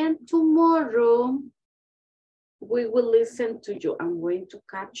 and tomorrow we will listen to you. I'm going to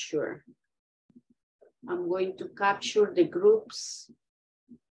capture the groups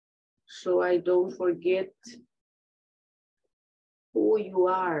so I don't forget who you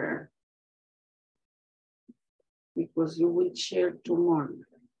are, because you will share tomorrow.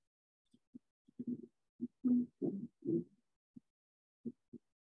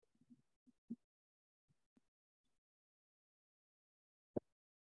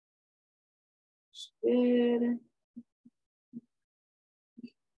 Share.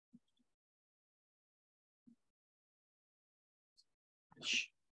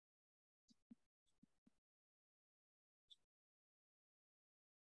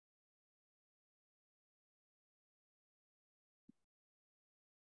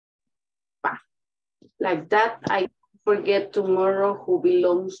 Like that, I forget tomorrow who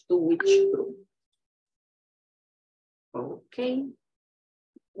belongs to which group. Okay.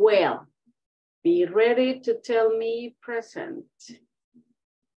 Well, be ready to tell me present.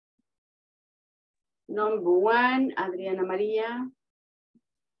 Number 1, Adriana Maria.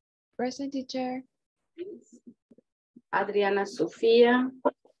 Present, teacher. Adriana Sofía.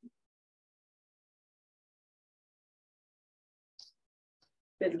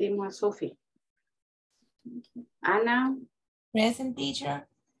 Perdimos a Sofi. Ana. Present, teacher.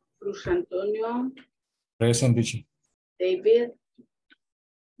 Cruz Antonio. Present, teacher. David.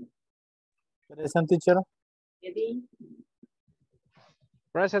 Present, teacher. Eddie.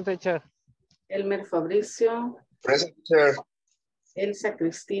 Present, teacher. Elmer Fabricio. Present, teacher. Elsa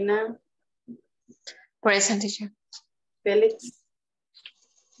Cristina. Present, teacher. Felix.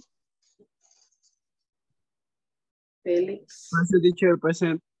 Felix. Present, teacher,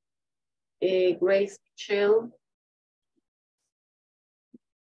 present. Grace Michelle.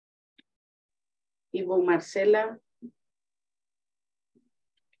 Ivo Marcela.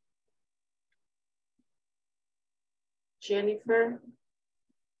 Jennifer.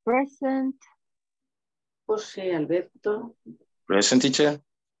 Present. José Alberto. Present, teacher.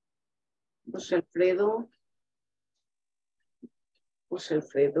 José Alfredo. José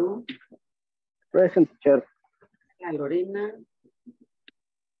Alfredo. Present, teacher. La Lorena.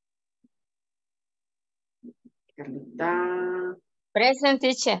 Carlita. Present,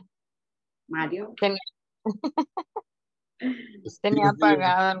 teacher. Mario. Tenía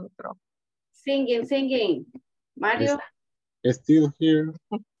apagada el micrófono. Singing, singing. Mario. Still here.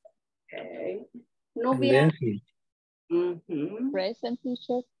 Okay. And Nubia. then, Present,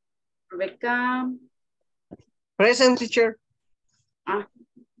 teacher. Rebecca. Present, teacher. Ah,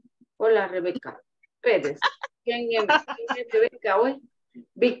 hola, Rebecca. Pérez. ¿Quién es Rebecca hoy?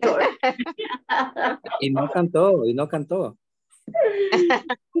 Víctor. y no cantó.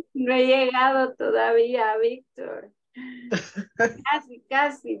 No he llegado todavía, Víctor.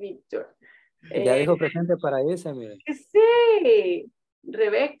 Casi, Víctor. Ya dijo presente para esa, mire. Sí.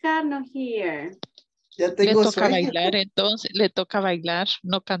 Rebecca no here. Ya Le tengo toca sueño. bailar, entonces, le toca bailar,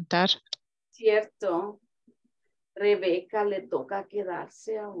 no cantar. Cierto. Rebeca le toca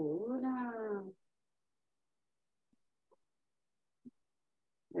quedarse ahora.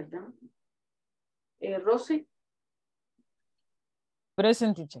 ¿Verdad? Rosy.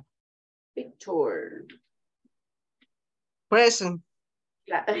 Present, teacher. Victor. Present.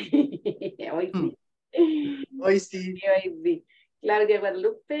 Hoy sí. Hoy sí. Hoy sí. Claudia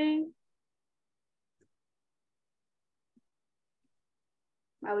Guadalupe.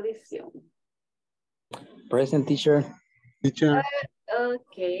 Mauricio. Present, teacher. Teacher.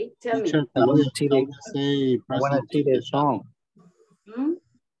 Okay, tell me. Teacher, I want Claudia to say present see in the the chat. song. Hmm?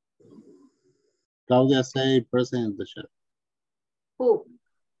 Claudia say present in the chat. Who?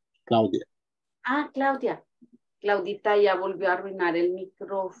 Claudia. Ah, Claudia. Claudita ya volvió a arruinar el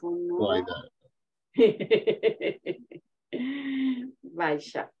micrófono.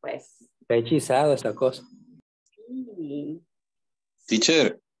 Vaya, pues. Está hechizado esa cosa. Sí.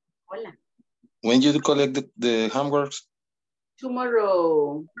 Teacher, Hola. when you collect the homeworks?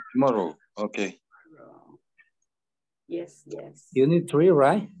 Tomorrow. Tomorrow, okay. Yes. Unit 3,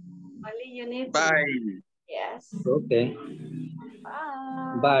 right? Only you need. Bye. Yes. Okay.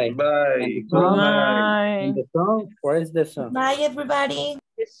 Bye. Bye. And the Good song? night. And the song? Where is the song? Bye, everybody.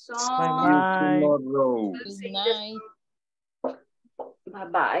 The See song. you Bye-bye. tomorrow. Good night.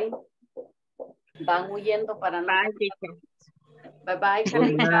 Bye. Van huyendo para no. Bye, teacher. Bye, Good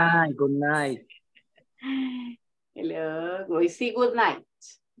Carlita. night. Good night. Hello. We say good night.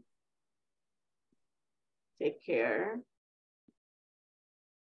 Take care.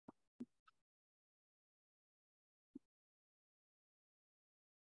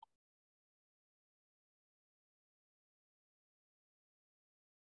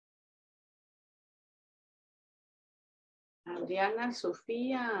 Adriana,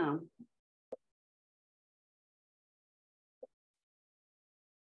 Sofía.